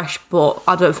keep it fresh, but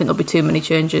I don't think there'll be too many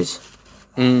changes.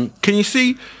 Can you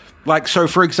see, like, so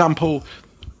for example,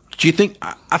 do you think?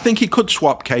 I think he could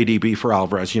swap KDB for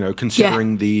Alvarez.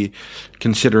 Considering the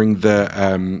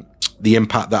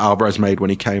impact that Alvarez made when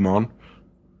he came on.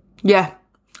 Yeah,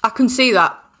 I can see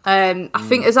that. I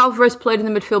think as Alvarez played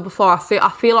in the midfield before, I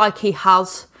feel like he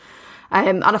has,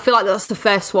 and I feel like that's the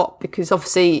fair swap, because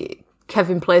obviously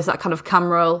Kevin plays that kind of cam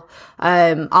role.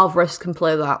 Alvarez can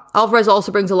play that. Alvarez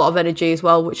also brings a lot of energy as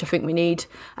well, which I think we need.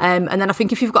 And then I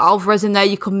think if you've got Alvarez in there,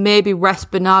 you can maybe rest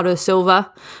Bernardo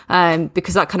Silva,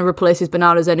 because that kind of replaces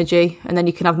Bernardo's energy, and then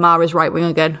you can have Mahrez right wing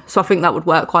again. So I think that would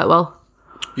work quite well.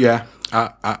 Yeah,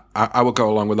 I would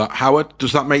go along with that. Howard,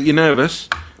 does that make you nervous?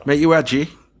 Make you edgy?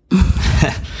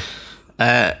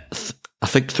 I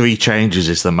think 3 changes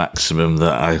is the maximum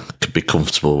that I could be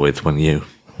comfortable with when you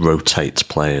rotate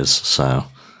players. So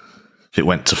if it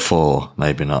went to 4,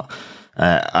 maybe not.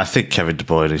 I think Kevin De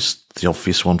Bruyne is the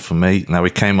obvious one for me. Now, he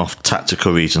came off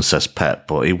tactical reasons, says Pep,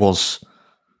 but he was...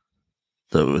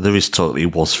 There is talk that he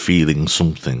was feeling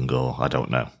something, or I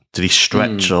don't know. Did he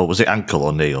stretch, or was it ankle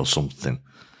or knee or something?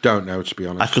 Don't know, to be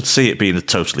honest. I could see it being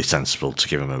totally sensible to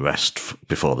give him a rest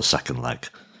before the second leg.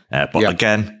 But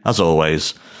again, as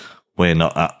always, we're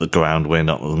not at the ground. We're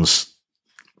not on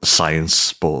science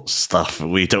sports stuff.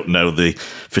 We don't know the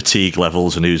fatigue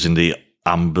levels and who's in the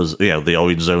ambers, the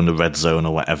orange zone, the red zone,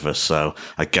 or whatever. So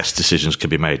I guess decisions can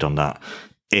be made on that.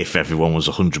 If everyone was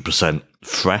 100%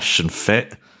 fresh and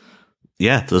fit,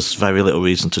 there's very little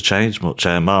reason to change much.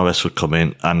 Mahrez would come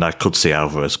in, and I could see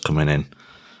Alvarez coming in,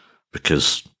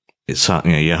 because it's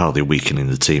you're hardly weakening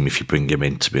the team if you bring him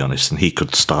in, to be honest. And he can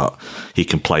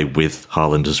play with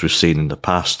Haaland, as we've seen in the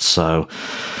past. So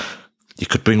you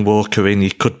could bring Walker in,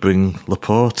 you could bring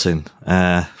Laporte in.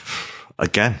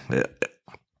 Again,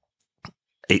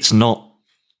 it's not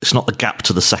the gap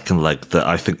to the second leg that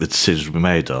I think the decision will be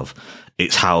made of.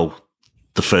 It's how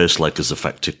the first leg has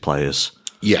affected players.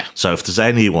 Yeah. So if there's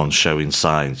anyone showing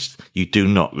signs, you do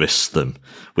not risk them.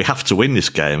 We have to win this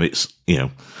game. It's,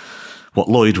 what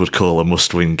Lloyd would call a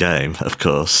must-win game, of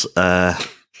course. But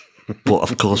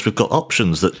of course, we've got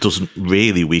options that doesn't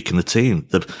really weaken the team.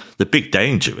 The big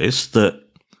danger is that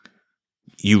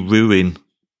you ruin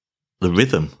the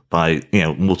rhythm by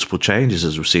multiple changes,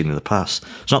 as we've seen in the past.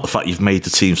 It's not the fact you've made the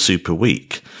team super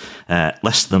weak.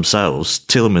 Leicester themselves,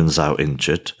 Tielemans out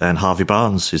injured, and Harvey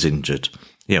Barnes is injured.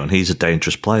 And he's a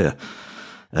dangerous player.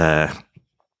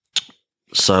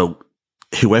 So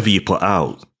whoever you put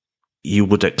out, you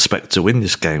would expect to win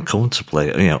this game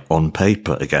comfortably, on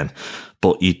paper again.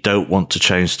 But you don't want to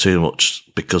change too much,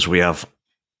 because right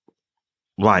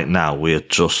now, we are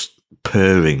just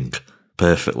purring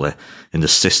perfectly in the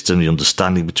system, the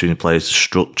understanding between the players, the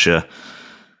structure.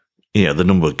 The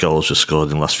number of goals we've scored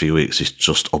in the last few weeks is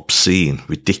just obscene,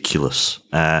 ridiculous.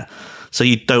 So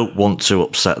you don't want to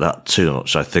upset that too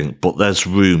much, I think, but there's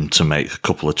room to make a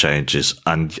couple of changes,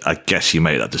 and I guess you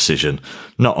make that decision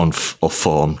not on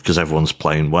form, because everyone's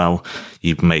playing well.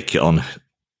 You make it on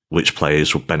which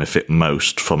players will benefit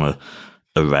most from a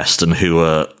rest, and who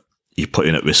are you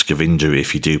putting at risk of injury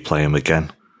if you do play them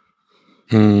again.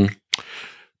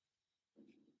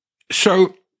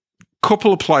 So,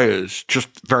 couple of players, just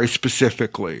very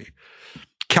specifically,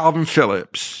 Calvin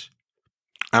Phillips,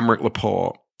 Aymeric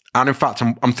Laporte. And in fact,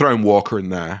 I'm throwing Walker in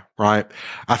there, right?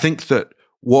 I think that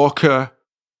Walker,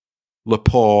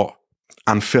 Laporte,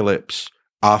 and Phillips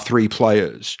are 3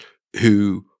 players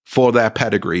who, for their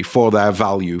pedigree, for their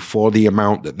value, for the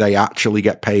amount that they actually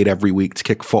get paid every week to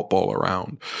kick football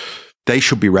around, they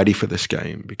should be ready for this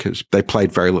game, because they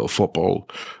played very little football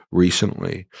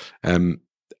recently.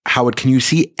 Howard, can you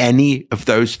see any of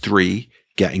those 3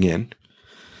 getting in?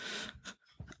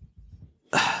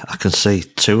 I can see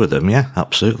 2 of them, yeah,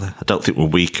 absolutely. I don't think we're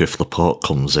weaker if Laporte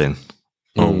comes in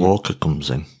or Walker comes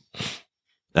in.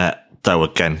 Though,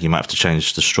 again, you might have to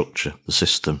change the structure, the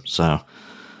system. So,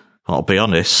 I'll be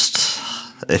honest,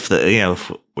 if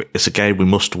it's a game we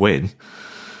must win,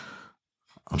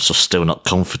 I'm just still not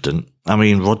confident. I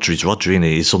mean, Rodri,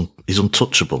 he's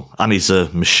untouchable, and he's a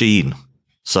machine.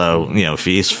 So, if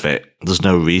he is fit, there's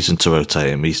no reason to rotate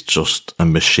him. He's just a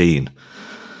machine.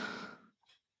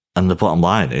 And the bottom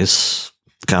line is,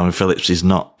 Calvin Phillips is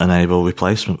not an able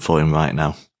replacement for him right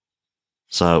now.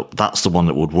 So that's the one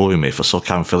that would worry me. If I saw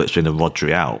Calvin Phillips being a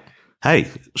Rodri out, hey,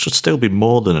 it should still be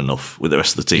more than enough with the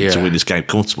rest of the team to win this game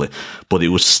comfortably. But it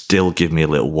would still give me a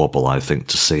little wobble, I think,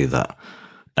 to see that.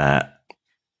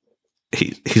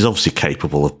 He's obviously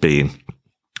capable of being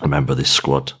a member of this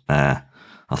squad. I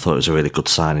thought it was a really good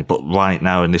signing. But right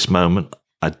now, in this moment,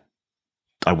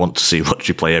 I want to see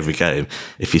Rodri play every game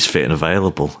if he's fit and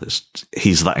available.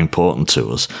 He's that important to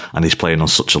us, and he's playing on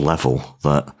such a level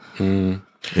that,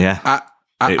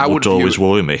 it would always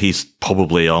worry me. He's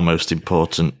probably our most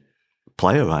important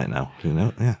player right now,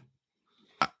 Yeah.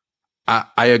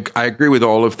 I agree with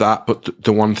all of that, but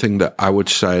the one thing that I would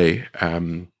say,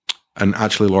 and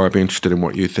actually, Laura, I'd be interested in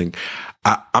what you think.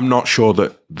 I'm not sure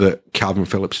that Calvin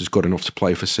Phillips is good enough to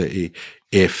play for City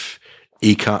if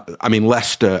he can't. I mean,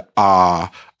 Leicester are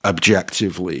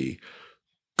objectively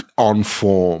on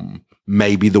form,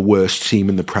 maybe the worst team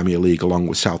in the Premier League, along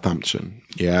with Southampton.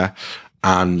 Yeah,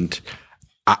 and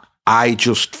I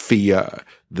just fear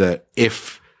that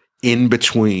if in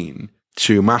between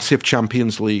two massive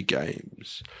Champions League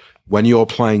games, when you're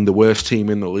playing the worst team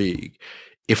in the league,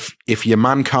 if your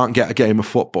man can't get a game of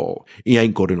football, he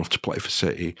ain't good enough to play for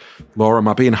City. Laura, am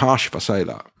I being harsh if I say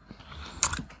that?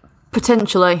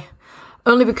 Potentially.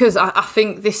 Only because I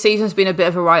think this season's been a bit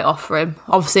of a write-off for him.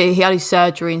 Obviously, he had his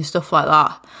surgery and stuff like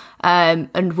that.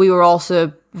 And we were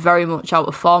also very much out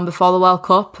of form before the World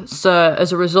Cup. So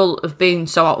as a result of being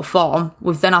so out of form,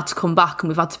 we've then had to come back and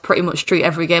we've had to pretty much treat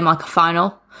every game like a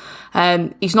final.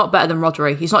 He's not better than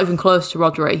Rodri. He's not even close to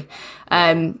Rodri.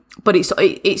 But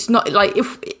it's not like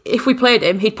if we played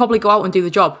him, he'd probably go out and do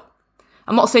the job.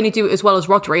 I'm not saying he'd do it as well as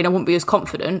Rodri and I wouldn't be as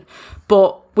confident,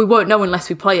 but we won't know unless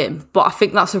we play him. But I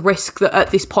think that's a risk that at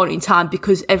this point in time,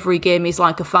 because every game is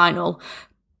like a final,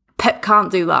 Pep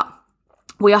can't do that.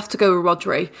 We have to go with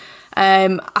Rodri.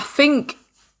 I think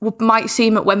we might see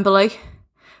him at Wembley.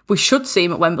 We should see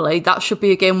him at Wembley. That should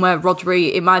be a game where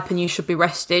Rodri, in my opinion, should be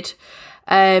rested.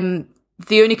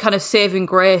 The only kind of saving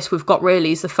grace we've got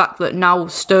really is the fact that now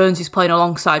Stones is playing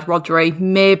alongside Rodri.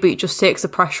 Maybe it just takes the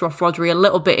pressure off Rodri a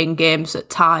little bit in games at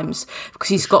times because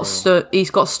he's got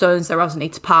Stones there, hasn't he,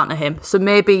 to partner him. So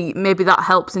maybe that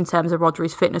helps in terms of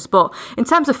Rodri's fitness. But in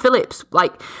terms of Phillips,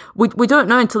 like we don't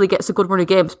know until he gets a good run of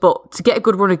games. But to get a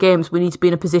good run of games, we need to be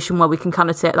in a position where we can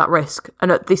kind of take that risk.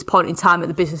 And at this point in time, at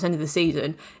the business end of the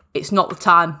season, it's not the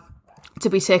time to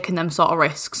be taking them sort of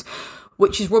risks.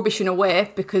 Which is rubbish in a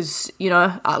way because,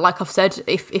 like I've said,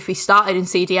 if he started in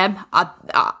CDM,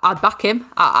 I'd back him.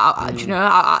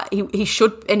 He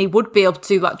should and he would be able to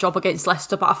do that job against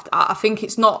Leicester. But I think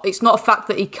it's not a fact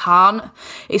that he can't.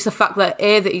 It's the fact that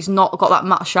A, that he's not got that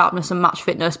match sharpness and match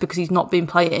fitness because he's not been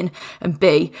playing, and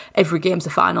B, every game's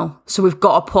a final. So we've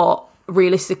got to put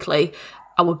realistically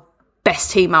our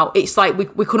best team out. It's like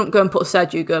we couldn't go and put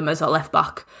Sergio Gomez at left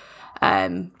back.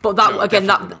 But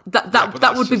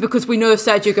that would be because we know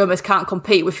Sergio Gomez can't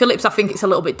compete. With Phillips, I think it's a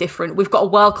little bit different. We've got a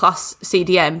world-class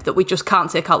CDM that we just can't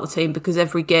take out the team because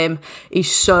every game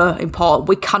is so important.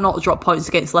 We cannot drop points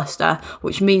against Leicester,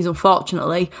 which means,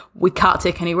 unfortunately, we can't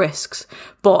take any risks.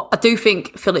 But I do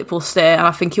think Philip will stay, and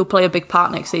I think he'll play a big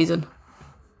part next season.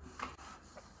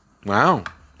 Wow,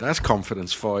 that's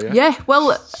confidence for you. Yeah,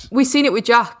 well, we've seen it with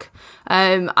Jack.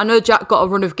 I know Jack got a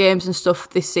run of games and stuff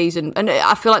this season, and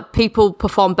I feel like people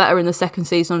perform better in the second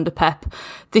season under Pep.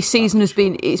 This season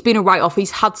it's been a write-off.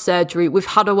 He's had surgery. We've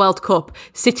had a World Cup.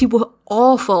 City were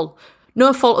awful.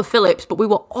 No fault of Phillips, but we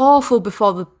were awful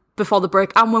before the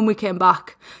break and when we came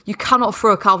back. You cannot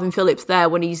throw Calvin Phillips there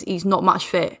when he's not match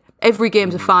fit. Every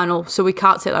game's a final, so we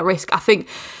can't take that risk. I think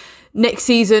next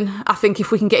season,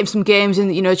 if we can get him some games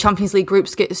in Champions League group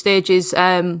stages,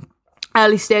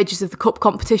 early stages of the cup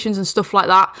competitions and stuff like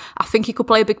that, I think he could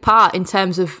play a big part in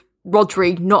terms of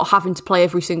Rodri not having to play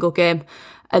every single game.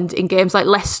 And in games like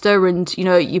Leicester and,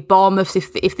 your Bournemouth,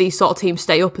 if these sort of teams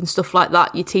stay up and stuff like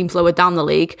that, your teams lower down the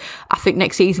league, I think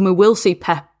next season we will see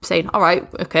Pep saying, all right,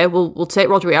 okay, we'll take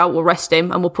Rodri out, we'll rest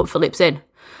him and we'll put Phillips in.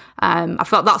 I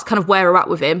feel like that's kind of where we're at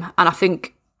with him. And I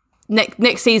think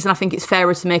next season, I think it's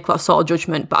fairer to make that sort of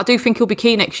judgment. But I do think he'll be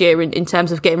key next year in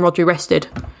terms of getting Rodri rested.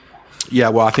 Yeah,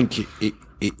 well, I think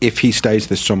if he stays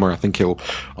this summer, I think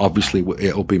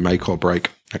it'll be make or break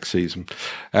next season.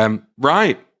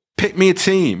 Right, pick me a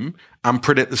team and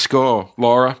predict the score.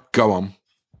 Laura, go on.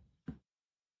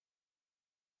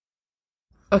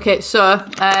 Okay, so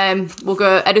we'll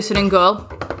go Edison in goal.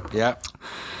 Yeah.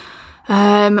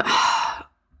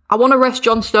 I want to rest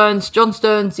John Stones. John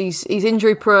Stones, he's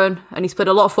injury prone and he's played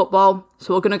a lot of football,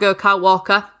 so we're going to go Kyle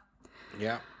Walker.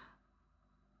 Yeah.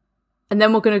 And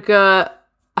then we're going to go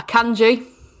Akanji.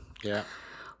 Yeah.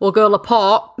 we'll go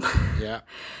Laporte. Yeah.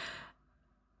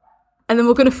 And then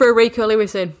we're going to throw Rico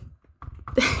Lewis in.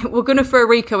 We're going to throw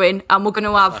Rico in, and we're going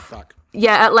to have... Left back.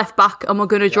 Yeah, at left back, and we're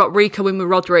going to drop Rico in with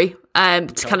Rodri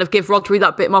to kind of give Rodri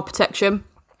that bit more protection.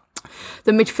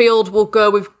 The midfield, we'll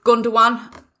go with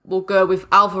Gundogan. We'll go with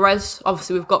Alvarez.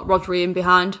 Obviously, we've got Rodri in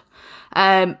behind.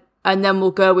 And then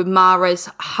we'll go with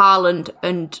Mahrez, Haaland,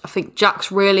 and I think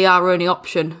Jack's really our only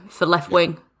option for left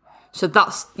wing. So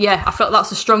that's, I felt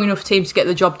that's a strong enough team to get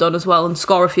the job done as well and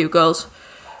score a few goals.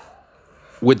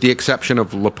 With the exception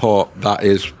of Laporte, that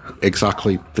is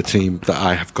exactly the team that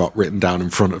I have got written down in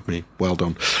front of me. Well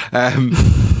done.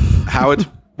 Howard,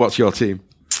 what's your team?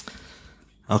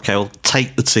 Okay, we'll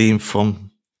take the team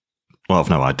from... Well, I've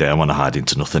no idea. I want to hide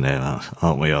into nothing here,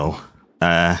 aren't we all?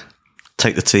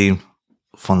 Take the team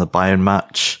from the Bayern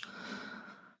match.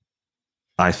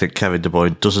 I think Kevin De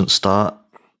Bruyne doesn't start.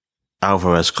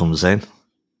 Alvarez comes in.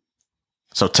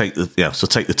 So take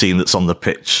the team that's on the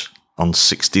pitch on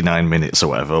 69 minutes or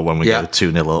whatever when we go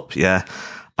 2-0 up. Yeah,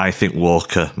 I think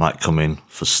Walker might come in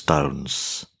for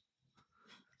Stones.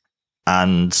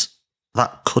 And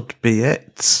that could be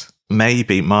it.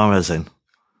 Maybe Mahrez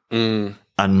in.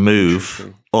 And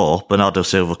move, or Bernardo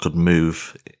Silva could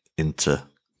move into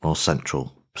more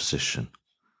central position.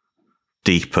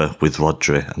 Deeper with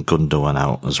Rodri and Gundogan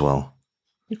out as well.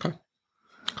 Okay.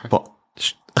 But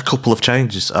a couple of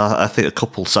changes. I think a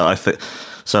couple. So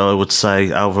I would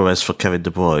say Alvarez for Kevin De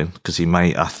Bruyne because he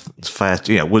may. It's fair.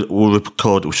 We'll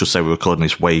record. We should say we're recording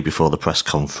this way before the press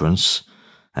conference.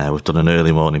 We've done an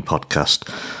early morning podcast,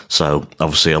 so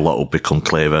obviously a lot will become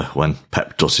clearer when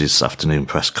Pep does his afternoon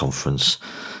press conference.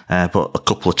 But a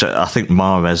couple of. I think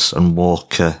Mahrez and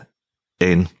Walker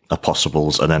in are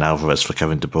possibles, and then Alvarez for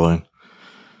Kevin De Bruyne.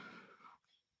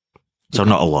 So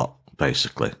not a lot,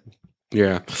 basically.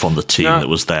 Yeah. From the team that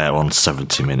was there on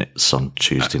 70 minutes on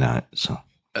Tuesday night. So,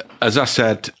 as I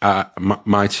said,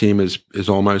 my team is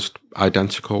almost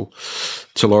identical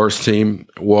to Laura's team.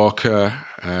 Walker,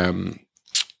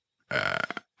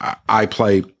 I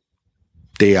play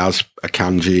Diaz,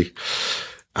 Akanji,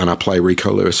 and I play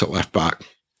Rico Lewis at left back.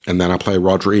 And then I play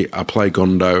Rodri, I play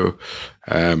Gundo,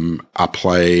 I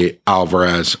play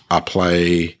Alvarez, I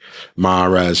play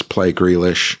Mahrez, play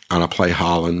Grealish, and I play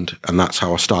Haaland, and that's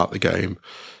how I start the game.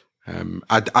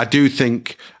 I do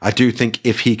think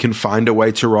if he can find a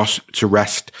way to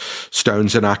rest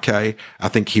Stones and Ake, I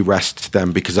think he rests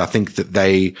them because I think that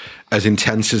they, as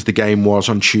intense as the game was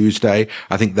on Tuesday,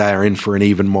 I think they're in for an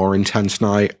even more intense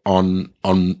night on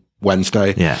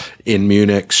Wednesday in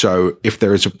Munich. So if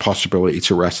there is a possibility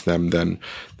to rest them, then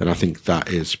I think that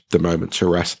is the moment to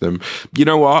rest them. You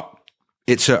know what?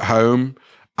 It's at home.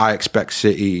 I expect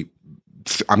City.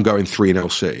 I'm going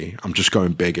 3-0 City. I'm just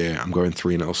going big here. I'm going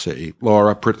 3-0 City.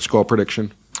 Laura, score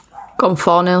prediction? Gone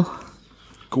 4-0.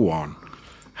 Go on.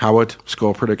 Howard,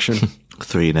 score prediction?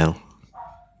 3-0.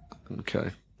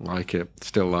 Okay. Like it.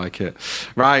 Still like it.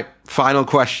 Right. Final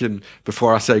question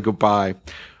before I say goodbye.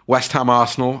 West Ham,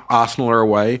 Arsenal. Arsenal are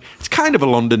away. It's kind of a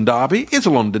London derby. It's a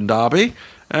London derby.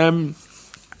 I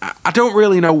don't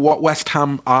really know what West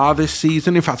Ham are this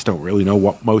season. In fact, I don't really know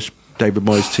what most David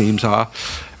Moyes teams are.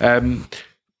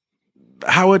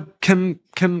 Howard, can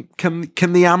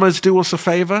the Hammers do us a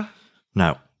favour?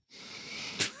 No.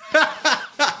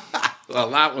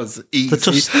 Well, that was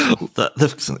easy.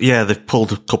 They've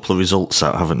pulled a couple of results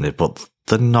out, haven't they? But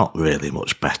they're not really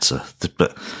much better.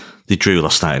 But they drew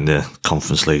last night in the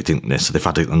Conference League, didn't they? So they've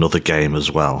had another game as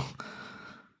well.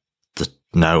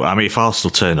 No, I mean, if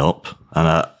Arsenal turn up, and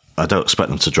I don't expect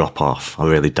them to drop off, I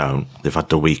really don't. They've had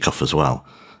the week off as well.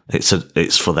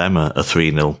 It's for them a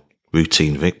 3-0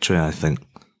 routine victory, I think.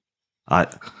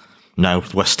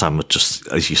 West Ham are just,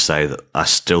 as you say, that I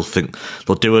still think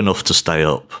they'll do enough to stay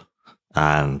up,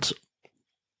 and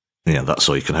that's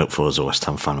all you can hope for as a West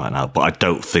Ham fan right now. But I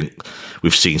don't think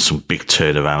we've seen some big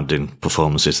turnaround in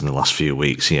performances in the last few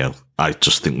weeks. I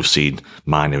just think we've seen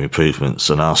minor improvements,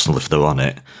 and Arsenal, if they're on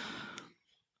it,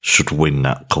 should win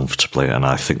that comfortably, and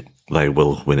I think they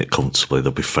will win it comfortably.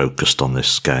 They'll be focused on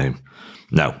this game.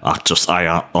 No,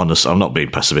 I'm not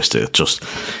being pessimistic. Just,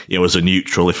 as a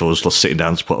neutral, if I was just sitting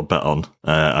down to put a bet on,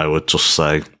 I would just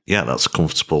say, that's a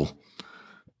comfortable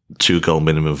 2-goal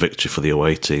minimum victory for the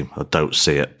away team. I don't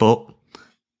see it, but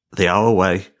they are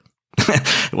away.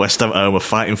 West Ham at home are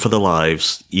fighting for their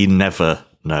lives. You never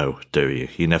know, do you?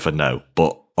 You never know.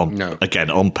 But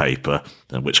on paper,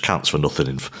 which counts for nothing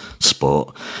in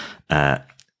sport,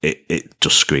 it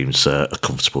just screams a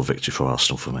comfortable victory for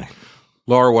Arsenal for me.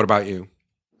 Laura, what about you?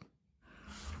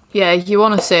 Yeah, you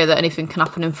want to say that anything can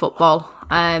happen in football,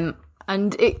 and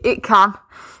it can.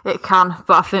 It can,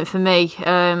 but I think for me,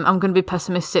 I'm going to be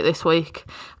pessimistic this week.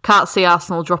 Can't see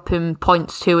Arsenal dropping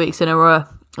points 2 weeks in a row.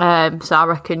 So I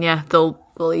reckon, they'll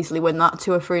easily win that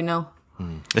 2 or 3-0.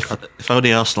 If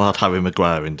only Arsenal had Harry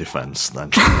Maguire in defence,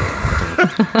 then.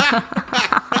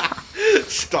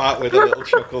 Start with a little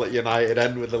chuckle at United,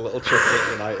 end with a little chuckle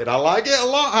at United. I like it a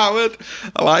lot, Howard.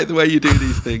 I like the way you do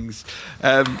these things.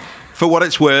 For what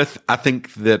it's worth, I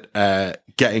think that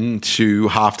getting to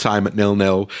half-time at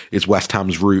 0-0 is West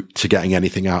Ham's route to getting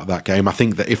anything out of that game. I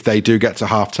think that if they do get to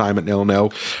half-time at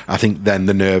 0-0, I think then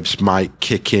the nerves might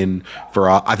kick in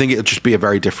I think it'll just be a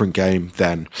very different game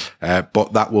then.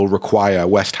 But that will require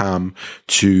West Ham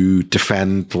to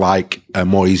defend like a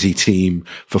Moisey team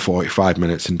for 45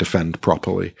 minutes and defend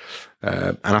properly.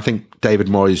 And I think David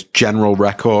Moyes' general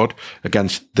record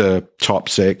against the top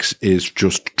 6 is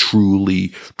just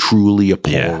truly, truly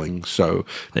appalling. Yeah. So,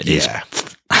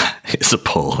 it's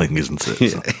appalling, isn't it?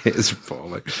 Yeah, it is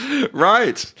appalling.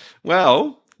 Right.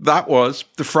 Well, that was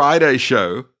the Friday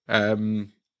show.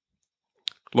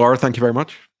 Laura, thank you very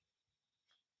much.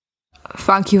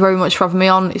 Thank you very much for having me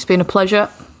on. It's been a pleasure.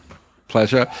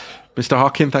 Pleasure. Mr.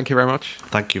 Hockin, thank you very much.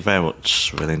 Thank you very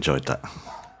much. Really enjoyed that.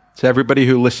 To everybody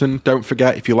who listened, don't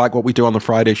forget, if you like what we do on the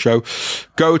Friday show,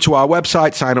 go to our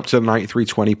website, sign up to the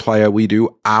 9320 player. We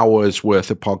do hours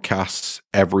worth of podcasts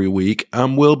every week,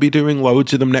 and we'll be doing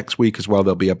loads of them next week as well.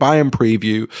 There'll be a Bayern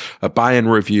preview, a Bayern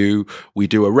review. We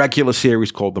do a regular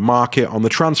series called The Market on the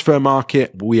transfer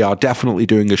market. We are definitely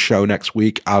doing a show next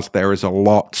week as there is a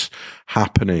lot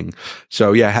happening.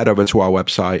 So head over to our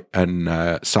website and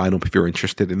sign up if you're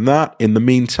interested in that. In the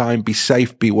meantime, be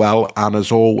safe, be well, and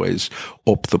as always,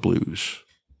 up the Blues.